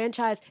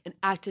disenfranchised and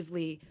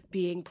actively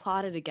being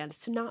plotted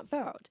against to not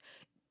vote.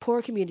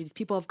 Poor communities,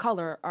 people of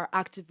color, are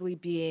actively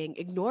being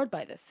ignored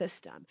by this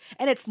system.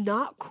 And it's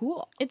not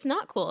cool. It's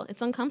not cool.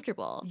 It's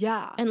uncomfortable.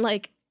 Yeah. And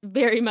like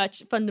very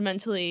much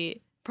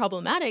fundamentally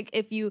problematic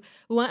if you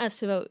want us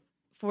to vote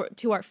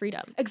to our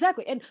freedom.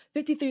 Exactly. And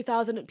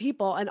 53,000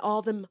 people, and all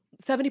of them,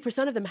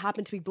 70% of them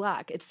happen to be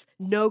black. It's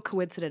no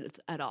coincidence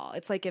at all.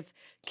 It's like if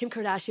Kim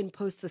Kardashian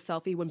posts a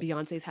selfie when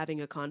Beyonce's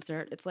having a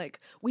concert, it's like,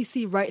 we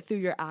see right through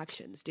your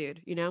actions,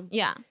 dude, you know?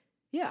 Yeah.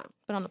 Yeah.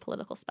 But on the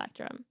political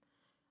spectrum.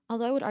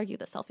 Although I would argue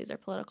that selfies are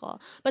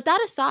political. But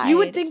that aside... You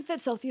would think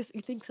that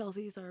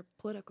selfies are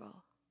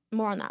political.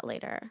 More on that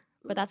later.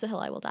 But that's a hill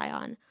I will die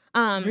on.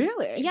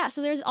 Really? Yeah,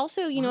 so there's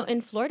also, you know,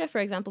 in Florida, for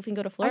example, if we can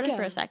go to Florida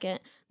for a second,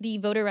 the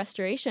Voter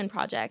Restoration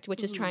Project,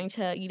 which is trying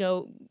to, you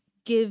know,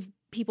 give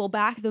people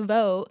back the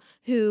vote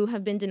who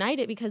have been denied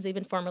it because they've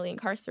been formerly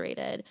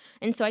incarcerated.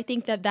 And so I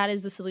think that that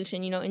is the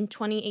solution. You know, in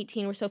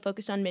 2018, we're so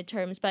focused on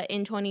midterms, but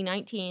in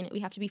 2019, we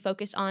have to be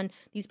focused on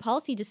these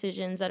policy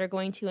decisions that are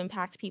going to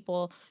impact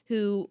people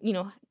who, you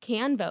know,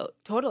 can vote.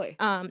 Totally.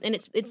 And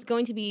it's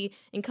going to be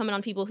incumbent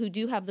on people who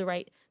do have the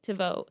right to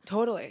vote.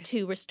 Totally.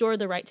 To restore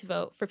the right to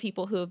vote for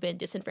people who have been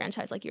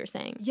disenfranchised, like you were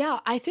saying. Yeah,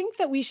 I think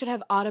that we should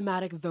have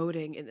automatic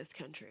voting in this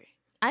country.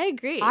 I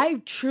agree.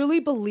 I truly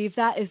believe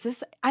that.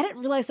 I didn't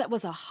realize that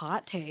was a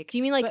hot take. Do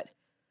you mean like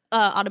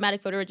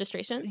automatic voter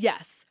registration?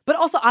 Yes. But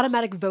also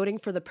automatic voting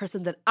for the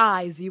person that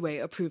I,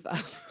 Ziwe, approve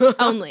of.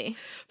 Only.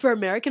 For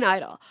American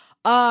Idol.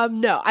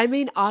 No, I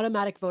mean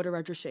automatic voter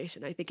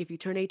registration. I think if you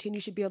turn 18, you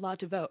should be allowed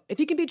to vote. If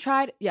you can be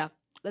tried, yeah,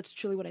 that's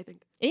truly what I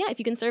think. Yeah, if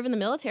you can serve in the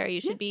military,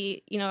 you should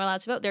be, you know,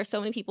 allowed to vote. There are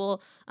so many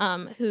people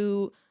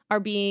who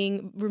are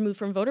being removed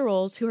from voter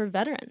rolls who are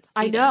veterans.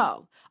 I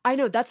know.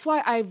 That's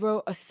why I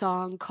wrote a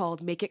song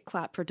called Make It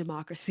Clap for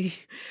Democracy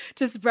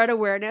to spread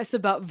awareness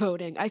about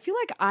voting. I feel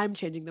like I'm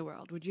changing the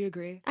world. Would you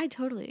agree? I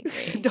totally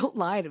agree. Don't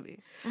lie to me.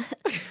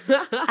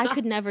 I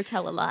could never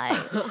tell a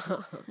lie.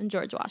 And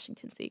George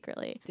Washington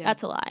secretly. Damn.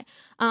 That's a lie.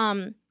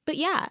 But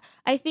yeah,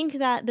 I think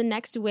that the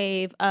next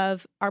wave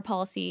of our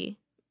policy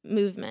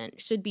movement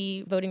should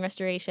be voting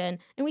restoration.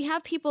 And we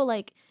have people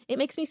like, it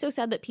makes me so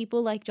sad that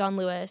people like John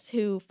Lewis,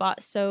 who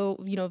fought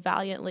so, you know,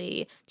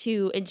 valiantly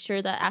to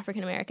ensure that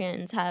African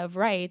Americans have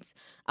rights,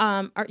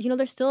 are, you know,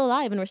 they're still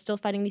alive and we're still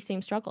fighting these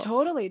same struggles.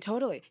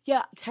 Totally.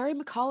 Yeah, Terry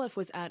McAuliffe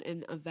was at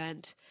an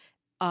event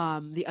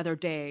the other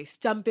day,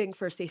 stumping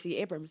for Stacey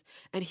Abrams,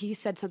 and he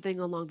said something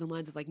along the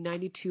lines of like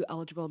 92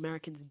 eligible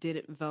Americans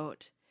didn't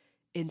vote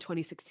in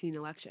 2016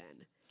 election.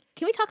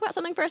 Can we talk about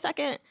something for a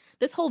second?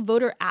 This whole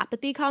voter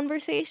apathy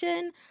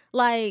conversation,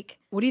 like...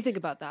 What do you think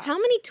about that? How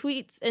many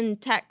tweets and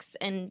texts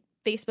and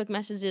Facebook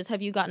messages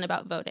have you gotten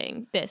about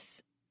voting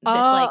this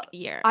like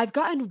year? I've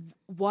gotten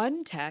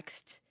one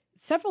text,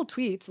 several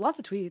tweets, lots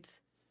of tweets.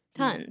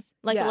 Tons.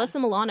 Like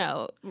Alyssa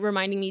Milano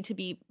reminding me to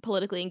be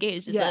politically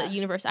engaged is a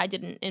universe I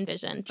didn't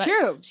envision. But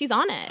True. She's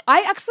on it.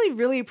 I actually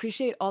really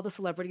appreciate all the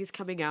celebrities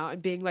coming out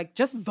and being like,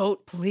 just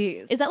vote,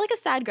 please. Is that like a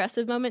sad,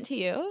 aggressive moment to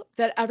you?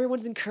 That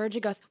everyone's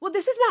encouraging us. Well,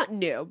 this is not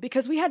new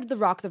because we had the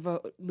Rock the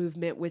Vote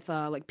movement with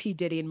like P.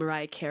 Diddy and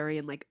Mariah Carey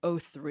in like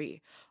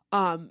 2003.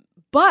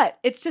 But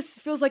it just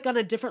feels like on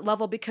a different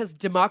level because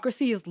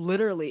democracy is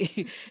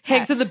literally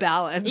hangs in the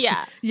balance.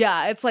 Yeah.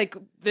 Yeah. It's like,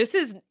 this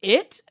is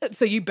it.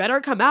 So you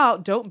better come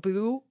out. Don't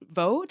boo,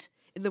 vote.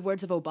 in the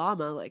words of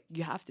Obama, like,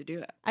 you have to do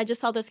it. I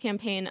just saw this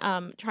campaign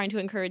trying to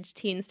encourage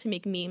teens to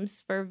make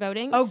memes for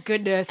voting. Oh,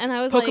 goodness. And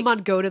I was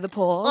Pokemon Go to the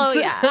polls. Oh,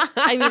 yeah.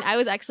 I mean, I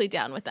was actually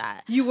down with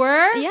that. You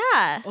were?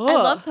 Yeah. Oh. I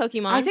love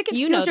Pokemon. I think it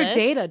steals your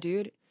data,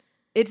 dude.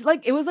 It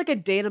was like a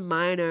data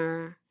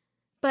miner.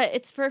 But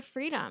it's for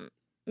freedom,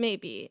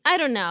 maybe. I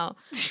don't know.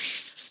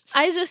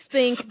 I just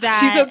think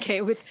that she's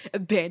okay with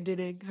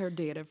abandoning her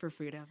data for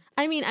freedom.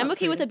 I mean, I'm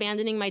okay with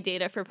abandoning my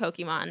data for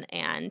Pokemon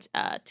and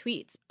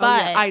tweets.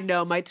 But I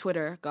know, my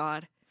Twitter,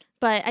 God.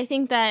 But I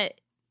think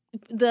that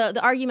the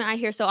argument I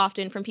hear so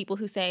often from people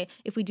who say,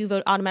 if we do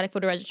vote automatic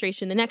voter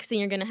registration, the next thing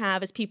you're going to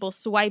have is people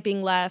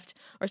swiping left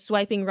or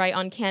swiping right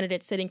on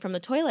candidates sitting from the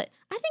toilet.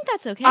 I think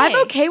that's okay.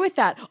 I'm okay with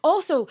that.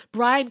 Also,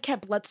 Brian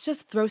Kemp, let's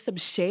just throw some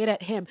shade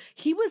at him.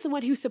 He was the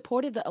one who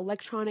supported the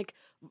electronic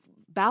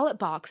ballot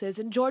boxes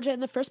in Georgia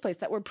in the first place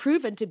that were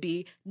proven to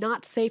be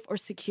not safe or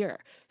secure.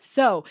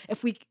 So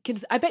if we can,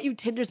 I bet you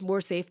Tinder's more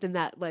safe than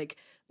that, like,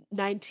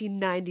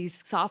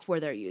 1990s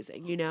software they're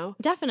using, you know?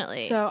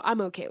 Definitely. So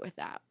I'm okay with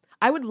that.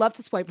 I would love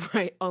to swipe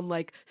right on,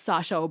 like,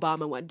 Sasha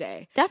Obama one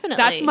day. Definitely.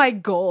 That's my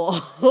goal.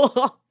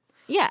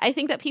 Yeah, I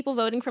think that people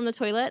voting from the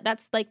toilet,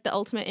 that's like the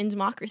ultimate in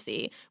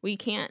democracy. We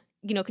can't,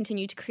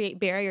 continue to create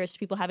barriers to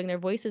people having their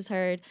voices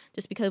heard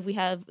just because we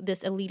have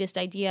this elitist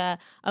idea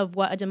of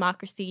what a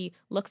democracy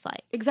looks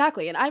like.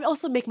 Exactly. And I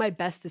also make my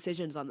best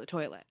decisions on the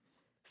toilet.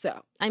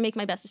 So I make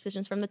my best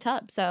decisions from the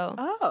tub. So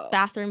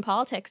bathroom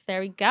politics,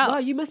 there we go. Wow,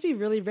 you must be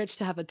really rich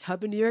to have a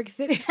tub in New York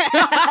City.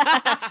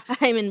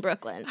 I'm in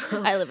Brooklyn.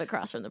 I live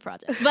across from the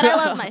project, but I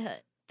love my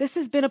hood. This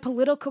has been a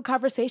political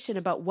conversation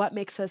about what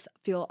makes us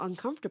feel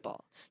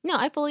uncomfortable. No,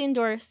 I fully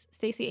endorse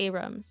Stacey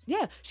Abrams.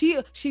 Yeah,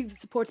 she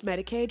supports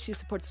Medicaid. She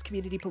supports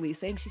community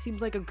policing. She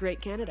seems like a great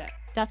candidate.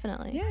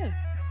 Definitely. Yeah.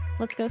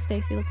 Let's go,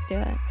 Stacey. Let's do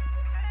it.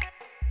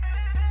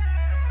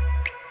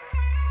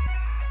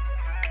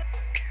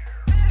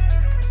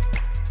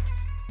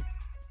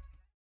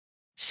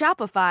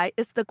 Shopify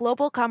is the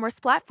global commerce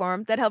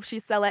platform that helps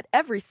you sell at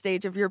every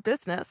stage of your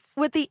business.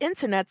 With the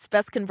internet's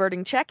best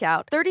converting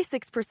checkout,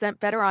 36%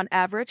 better on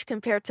average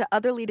compared to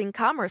other leading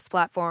commerce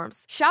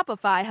platforms,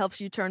 Shopify helps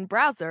you turn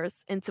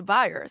browsers into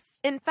buyers.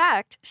 In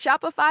fact,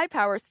 Shopify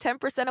powers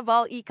 10% of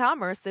all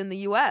e-commerce in the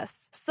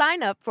U.S.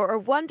 Sign up for a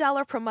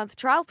 $1 per month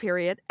trial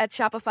period at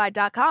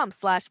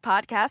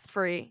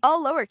shopify.com/podcastfree.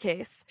 All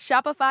lowercase,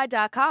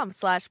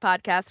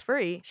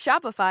 shopify.com/podcastfree,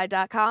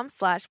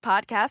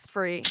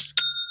 shopify.com/podcastfree.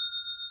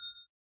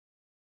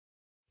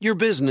 Your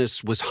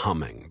business was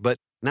humming, but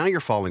now you're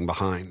falling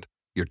behind.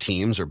 Your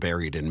teams are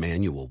buried in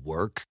manual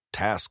work,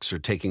 tasks are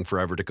taking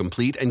forever to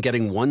complete, and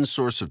getting one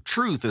source of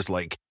truth is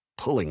like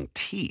pulling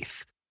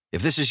teeth.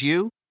 If this is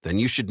you, then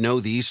you should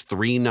know these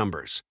three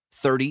numbers: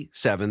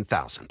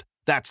 37,000.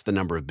 That's the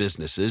number of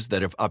businesses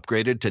that have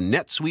upgraded to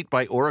NetSuite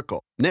by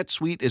Oracle.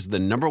 NetSuite is the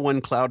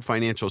 #1 cloud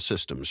financial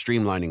system,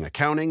 streamlining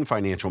accounting,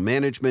 financial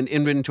management,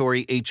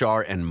 inventory,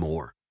 HR, and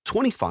more.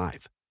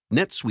 25.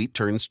 NetSuite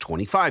turns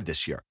 25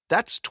 this year.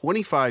 That's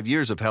 25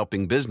 years of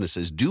helping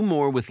businesses do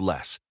more with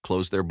less,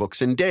 close their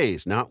books in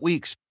days, not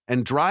weeks,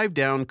 and drive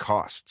down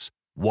costs.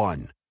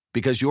 One,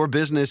 because your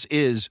business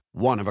is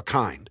one of a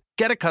kind.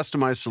 Get a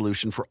customized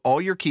solution for all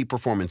your key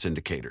performance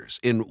indicators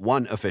in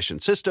one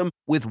efficient system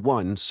with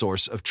one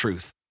source of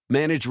truth.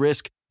 Manage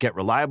risk, get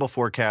reliable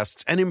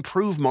forecasts, and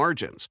improve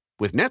margins.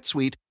 With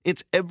NetSuite,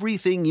 it's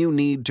everything you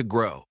need to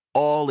grow,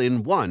 all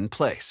in one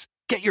place.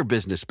 Get your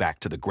business back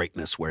to the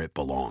greatness where it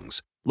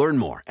belongs. Learn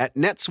more at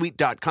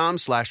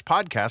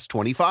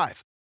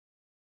netsuite.com/podcast25.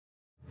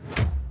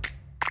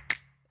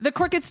 The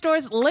Crooked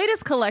Store's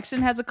latest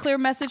collection has a clear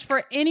message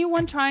for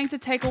anyone trying to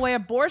take away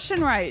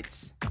abortion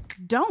rights.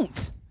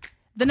 Don't.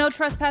 The No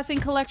Trespassing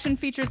collection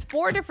features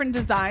 4 different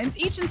designs,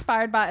 each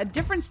inspired by a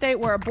different state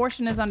where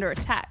abortion is under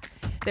attack.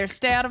 There's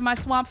Stay Out of My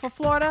Swamp for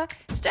Florida,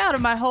 Stay Out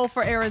of My Hole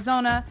for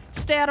Arizona,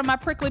 Stay Out of My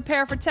Prickly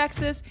Pear for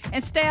Texas,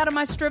 and Stay Out of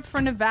My Strip for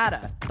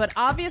Nevada. But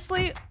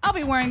obviously, I'll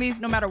be wearing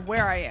these no matter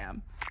where I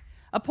am.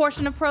 A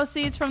portion of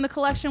proceeds from the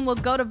collection will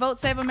go to Vote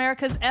Save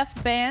America's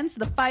F-Bands,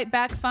 the Fight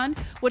Back Fund,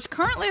 which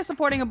currently is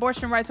supporting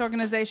abortion rights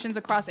organizations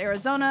across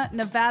Arizona,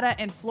 Nevada,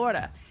 and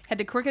Florida. Head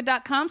to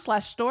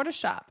crooked.com/store to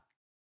shop.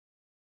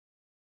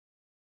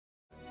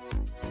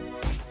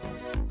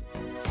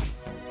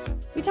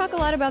 We talk a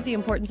lot about the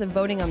importance of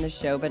voting on this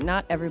show, but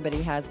not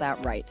everybody has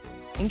that right.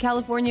 In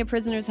California,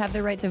 prisoners have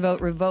their right to vote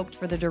revoked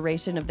for the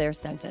duration of their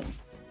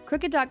sentence.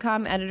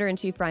 Crooked.com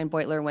editor-in-chief Brian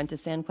Beutler went to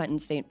San Quentin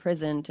State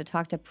Prison to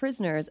talk to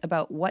prisoners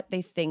about what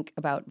they think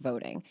about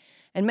voting.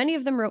 And many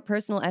of them wrote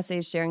personal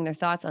essays sharing their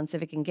thoughts on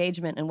civic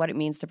engagement and what it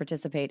means to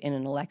participate in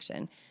an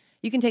election.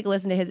 You can take a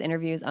listen to his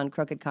interviews on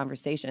Crooked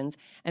Conversations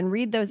and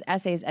read those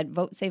essays at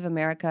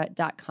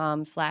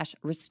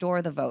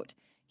votesaveamerica.com/restore the vote.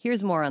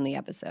 Here's more on the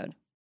episode.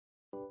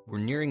 We're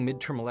nearing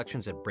midterm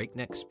elections at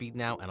breakneck speed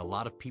now, and a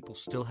lot of people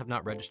still have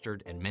not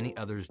registered, and many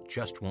others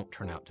just won't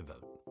turn out to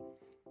vote.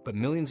 But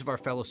millions of our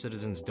fellow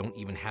citizens don't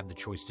even have the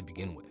choice to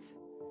begin with.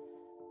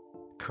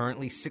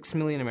 Currently, 6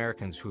 million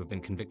Americans who have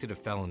been convicted of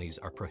felonies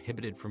are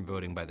prohibited from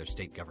voting by their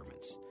state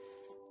governments.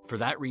 For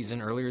that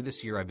reason, earlier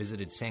this year, I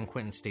visited San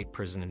Quentin State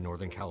Prison in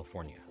Northern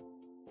California.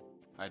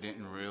 I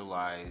didn't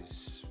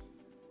realize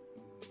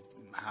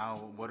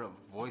what a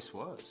voice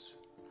was.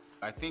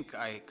 I think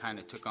I kind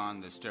of took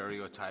on the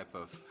stereotype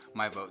of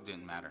my vote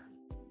didn't matter.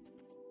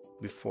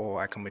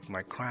 Before I commit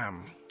my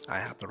crime,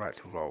 I have the right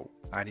to vote.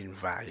 I didn't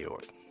value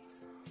it.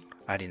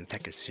 I didn't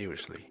take it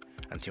seriously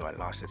until I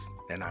lost it.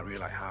 Then I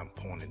realized how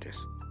important it is.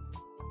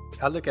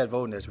 I look at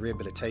voting as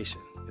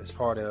rehabilitation, as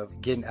part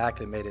of getting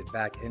acclimated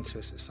back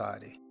into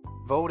society.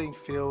 Voting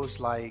feels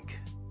like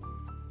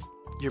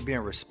you're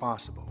being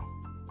responsible.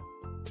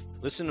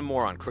 Listen to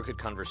more on Crooked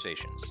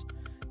Conversations.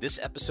 This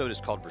episode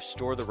is called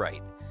Restore the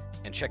Right,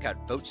 and check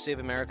out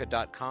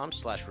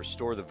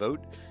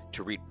votesaveamerica.com/restorethevote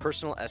to read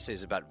personal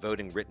essays about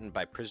voting written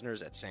by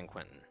prisoners at San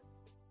Quentin.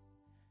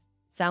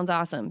 Sounds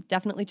awesome.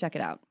 Definitely check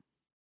it out.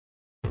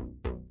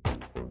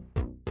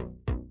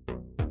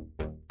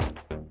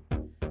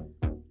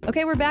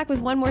 Okay, we're back with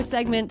one more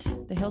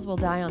segment. The hills will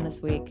die on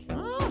this week.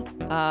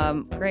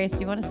 Grace, do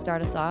you want to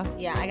start us off?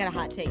 Yeah, I got a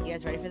hot take. You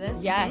guys ready for this?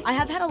 Yes. I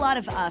have had a lot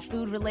of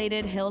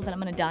food-related hills that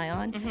I'm going to die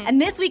on,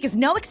 and this week is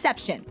no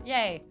exception.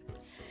 Yay.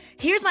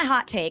 Here's my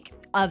hot take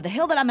of the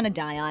hill that I'm going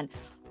to die on.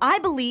 I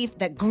believe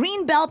that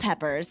green bell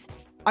peppers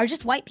are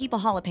just white people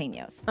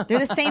jalapenos.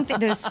 They're the same thing.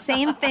 They're the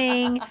same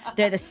thing.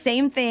 They're the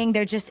same thing.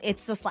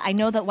 It's just like, I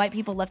know that white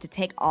people love to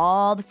take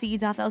all the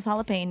seeds off those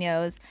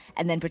jalapenos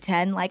and then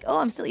pretend like, oh,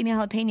 I'm still eating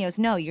jalapenos.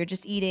 No, you're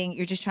just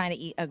trying to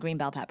eat a green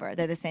bell pepper.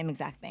 They're the same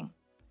exact thing.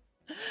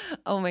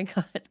 Oh my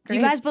God.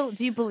 Grace.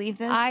 Do you believe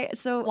this? I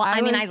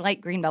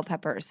like green bell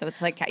peppers, so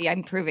it's like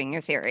I'm proving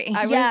your theory.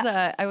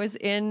 I was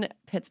in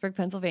Pittsburgh,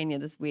 Pennsylvania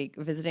this week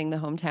visiting the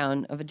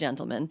hometown of a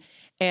gentleman,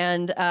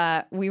 and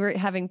we were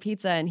having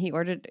pizza, and he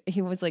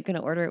was like going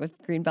to order it with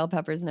green bell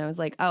peppers, and I was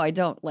like, oh, I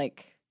don't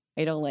like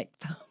bell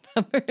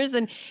peppers,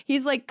 and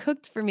he's like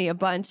cooked for me a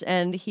bunch,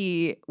 and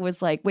he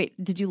was like, wait,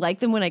 did you like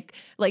them when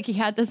he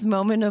had this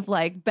moment of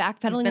like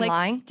backpedaling, like,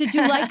 lying? Did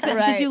you like them?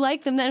 Right. Did you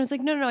like them then? I was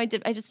like, no, I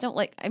did. I just don't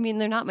like, I mean,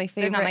 they're not my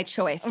favorite. They're not my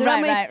choice. They're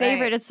not my Right.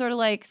 favorite. It's sort of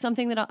like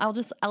something that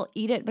I'll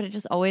eat it, but it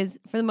just always,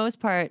 for the most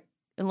part,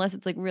 unless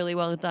it's like really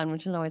well done,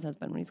 which it always has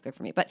been when he's cooked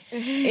for me, but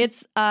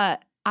it's,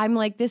 I'm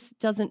like,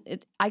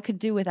 I could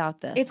do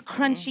without this. It's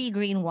crunchy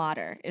green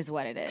water is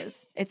what it is.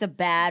 It's a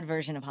bad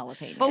version of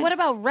jalapenos. But what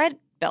about red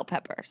bell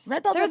peppers?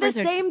 Red bell They're peppers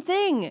the same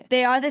thing.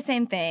 They are the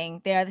same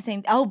thing. They are the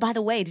same. Oh, by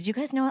the way, did you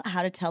guys know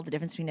how to tell the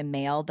difference between a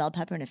male bell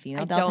pepper and a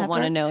female bell pepper? I don't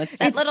want to know. It's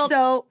little.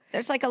 so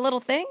There's like a little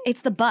thing.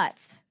 it's the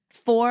butts.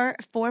 Four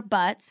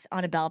butts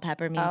on a bell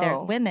pepper mean they're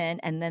women,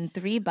 and then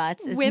 3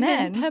 butts is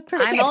men.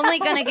 peppers. I'm only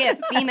gonna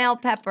get female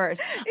peppers.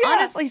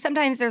 Honestly,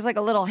 sometimes there's like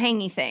a little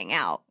hangy thing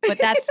out, but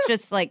that's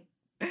just like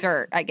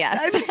dirt, I guess.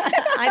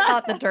 I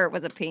thought the dirt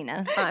was a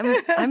penis.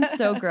 I'm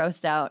so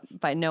grossed out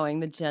by knowing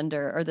the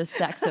gender or the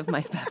sex of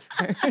my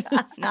peppers.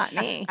 That's not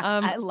me.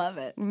 I love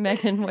it.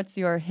 Megan, what's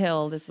your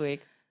hill this week?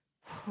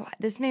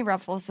 This may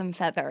ruffle some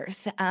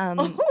feathers.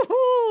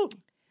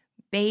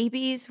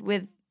 Babies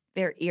with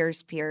their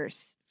ears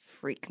pierced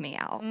freak me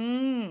out.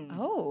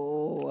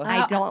 Oh.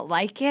 I don't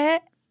like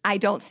it. I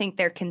don't think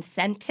they're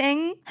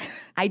consenting.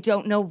 I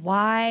don't know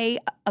why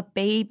a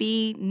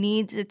baby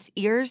needs its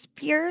ears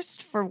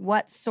pierced. For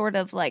what sort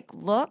of like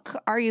look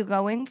are you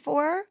going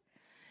for?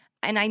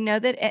 And I know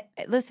that,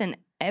 listen,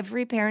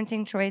 every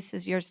parenting choice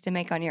is yours to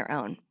make on your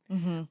own.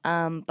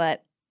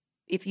 But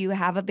if you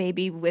have a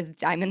baby with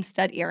diamond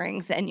stud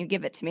earrings and you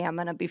give it to me, I'm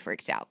going to be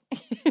freaked out.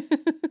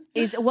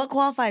 What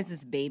qualifies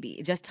as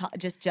baby? Just like,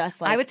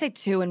 I would say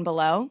 2 and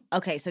below.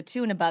 Okay, so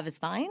 2 and above is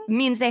fine?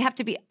 Means they have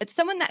to be, it's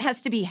someone that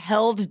has to be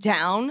held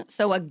down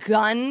so a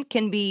gun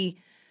can be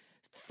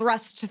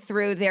thrust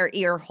through their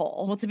ear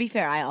hole. Well, to be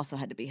fair, I also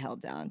had to be held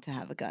down to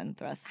have a gun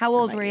thrust. How through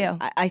old my were ear.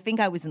 you? I think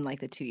I was in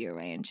like the 2-year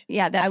range.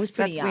 Yeah, I was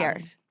pretty that's young.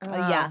 weird.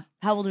 Yeah.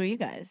 How old were you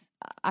guys?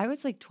 I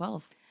was like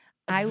 12.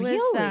 I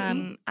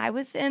Really?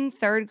 was in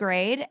 3rd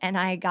grade, and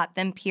I got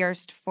them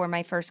pierced for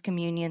my first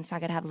communion, so I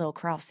could have little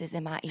crosses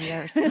in my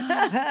ears.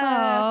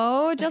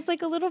 Oh, just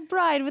like a little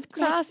bride with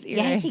cross ears.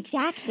 Yes,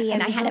 exactly.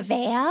 And I had a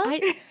veil.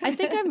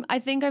 I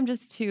think I'm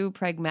just too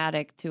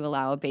pragmatic to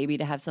allow a baby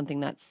to have something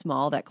that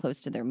small, that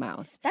close to their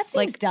mouth. That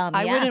seems dumb.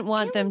 I yeah. wouldn't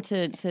want them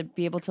to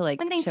be able to like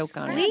When they choke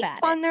on it. sleep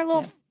on their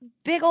little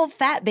big old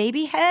fat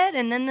baby head,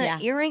 and then the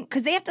earring,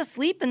 because they have to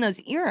sleep in those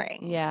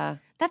earrings. Yeah.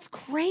 That's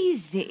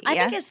crazy. I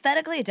think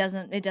aesthetically it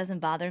doesn't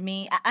bother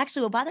me.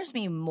 Actually, what bothers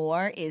me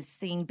more is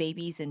seeing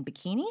babies in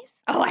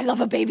bikinis. Oh, I love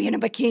a baby in a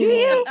bikini. Do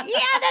you?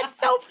 Yeah, that's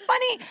so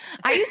funny.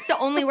 I used to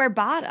only wear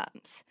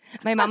bottoms.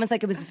 My mom was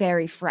like, it was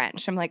very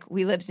French. I'm like,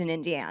 we lived in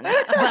Indiana.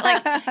 But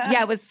like,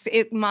 yeah, it was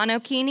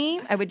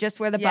monokini. I would just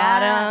wear the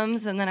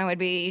bottoms, and then I would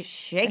be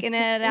shaking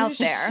it out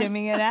there.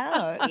 Shimming it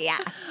out. Yeah.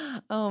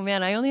 Oh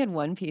man, I only had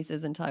one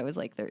pieces until I was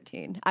like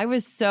 13. I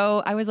was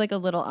like a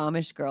little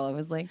Amish girl. I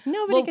was like,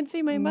 nobody can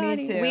see my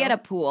body. too. We had a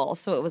pool,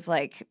 so it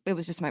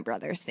was just my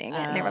brothers seeing it,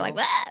 and they were like,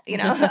 you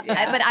know.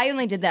 But I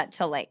only did that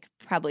till like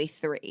probably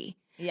 3.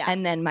 Yeah.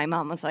 And then my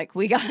mom was like,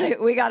 we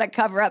gotta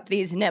cover up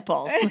these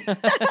nipples.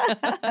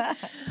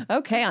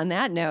 Okay, on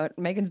that note,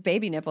 Megan's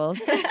baby nipples.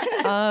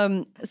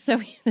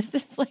 So this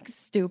is like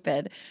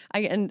stupid.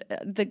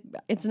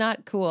 It's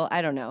not cool.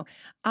 I don't know.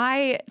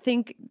 I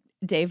think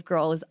Dave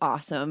Grohl is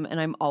awesome,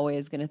 and I'm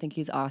always gonna think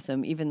he's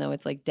awesome, even though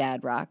it's like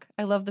dad rock.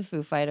 I love the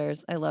Foo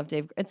Fighters. I love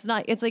Dave. It's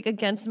like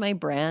against my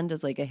brand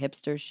as like a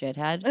hipster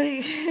shithead.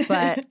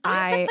 But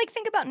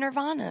think about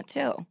Nirvana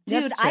too,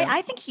 dude.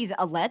 I think he's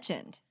a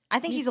legend. I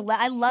think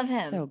I love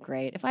him. So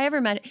great. If I ever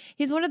met,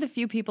 he's one of the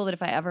few people that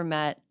if I ever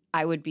met,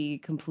 I would be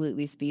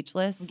completely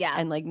speechless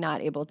and like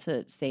not able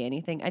to say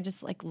anything. I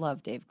just like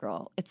love Dave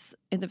Grohl. It's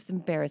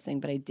embarrassing,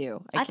 but I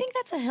do. I think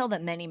that's a hill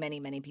that many, many,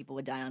 many people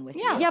would die on with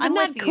you. Yeah, but I'm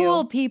not with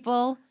cool you.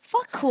 people.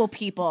 Fuck cool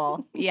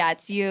people. Yeah,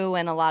 it's you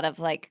and a lot of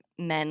like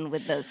men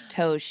with those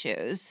toe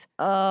shoes.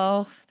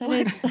 Oh,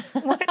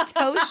 What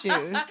toe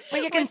shoes?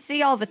 Well, you can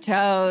see all the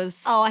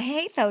toes. Oh, I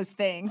hate those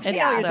things. It's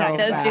Yeah, so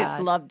those bad. dudes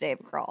love Dave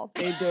Grohl.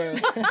 They do.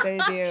 They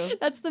do.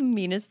 That's the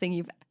meanest thing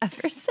you've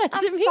ever said to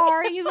I'm me.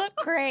 sorry, you look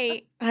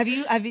great. Do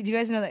you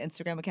guys know the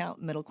Instagram account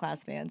Middle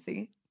Class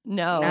Fancy?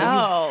 No.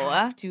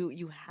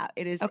 You have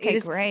it is Okay, it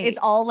is, great. It's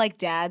all like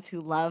dads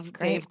who love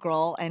Dave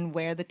Grohl and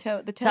wear the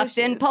toe Tucked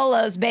in shoes.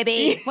 polos,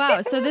 baby.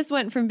 Wow, so this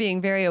went from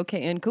being very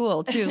okay and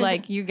cool to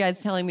like you guys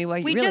telling me what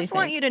you We really just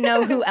want think. you to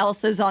know who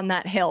else is on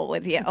that hill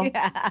with you.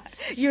 Yeah.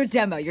 Your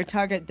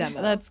target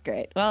demo. That's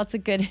great. Well, it's a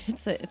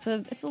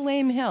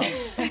lame hill.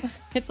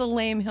 It's a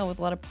lame hill with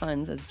a lot of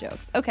puns as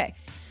jokes. Okay.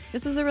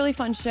 This was a really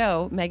fun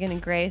show. Megan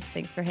and Grace,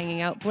 thanks for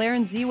hanging out. Blair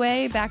and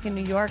Ziwe back in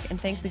New York. And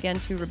thanks again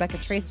to Rebecca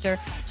Traister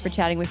for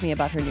chatting with me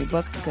about her new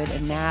book, Good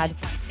and Mad.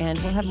 And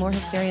we'll have more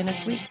hysteria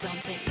next week. Don't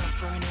take no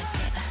for an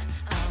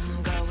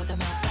answer. Girl with a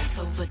mouth that's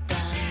overdone.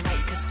 Right,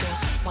 'cause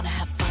girls just wanna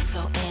have fun.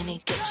 So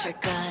Annie, get your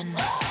gun.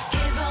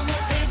 Give them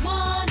what they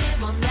want. It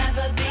will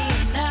never be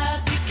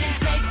enough. You can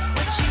take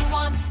what you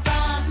want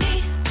from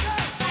me.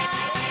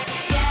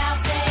 Yeah, I'll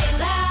say it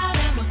loud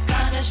and we're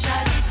gonna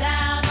shut it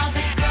down. All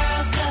the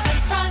girls to the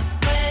front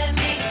with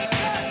me.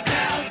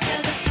 Girls to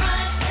the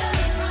front.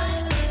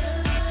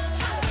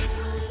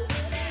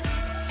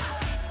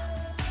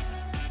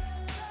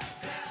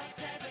 Girls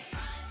to the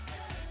front.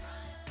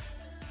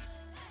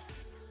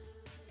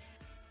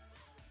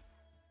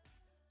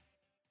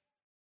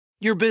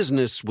 Your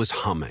business was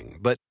humming,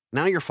 but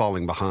now you're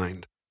falling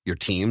behind. Your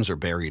teams are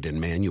buried in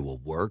manual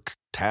work,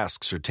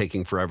 tasks are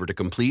taking forever to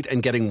complete,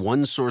 and getting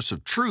one source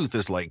of truth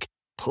is like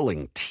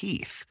pulling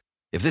teeth.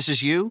 If this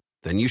is you,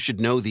 then you should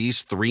know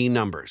these three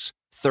numbers: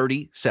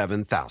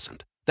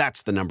 37,000.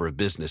 That's the number of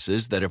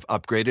businesses that have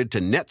upgraded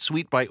to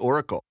NetSuite by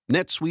Oracle.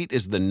 NetSuite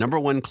is the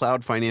 #1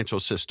 cloud financial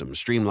system,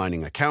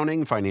 streamlining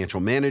accounting, financial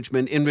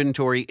management,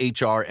 inventory,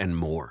 HR, and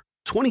more.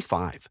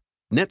 25.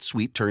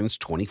 NetSuite turns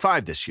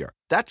 25 this year.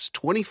 That's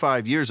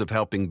 25 years of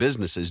helping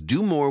businesses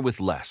do more with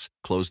less,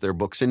 close their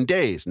books in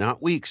days,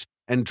 not weeks,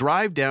 and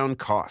drive down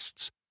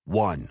costs.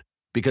 One.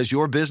 Because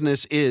your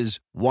business is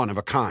one of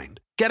a kind.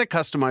 Get a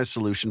customized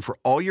solution for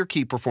all your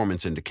key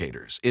performance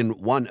indicators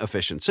in one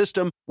efficient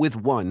system with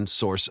one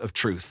source of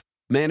truth.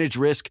 Manage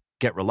risk,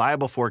 get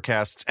reliable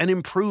forecasts, and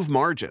improve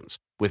margins.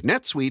 With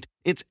NetSuite,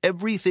 it's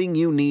everything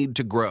you need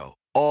to grow,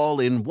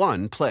 all in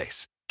one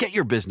place. Get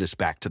your business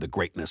back to the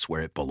greatness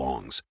where it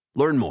belongs.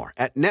 Learn more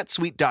at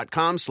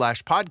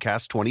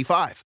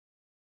netsuite.com/podcast25.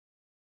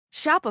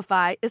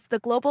 Shopify is the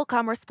global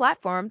commerce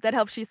platform that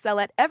helps you sell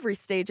at every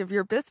stage of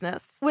your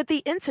business. With the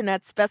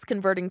internet's best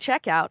converting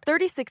checkout,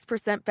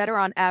 36% better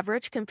on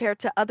average compared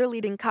to other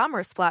leading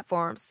commerce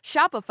platforms,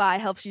 Shopify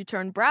helps you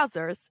turn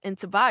browsers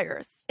into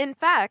buyers. In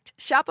fact,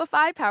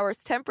 Shopify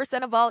powers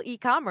 10% of all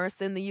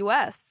e-commerce in the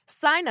U.S.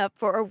 Sign up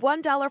for a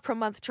 $1 per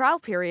month trial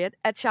period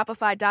at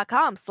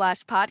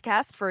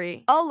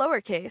shopify.com/podcastfree. All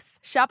lowercase,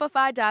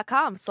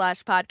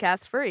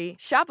 shopify.com/podcastfree,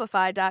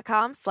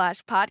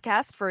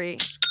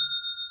 shopify.com/podcastfree.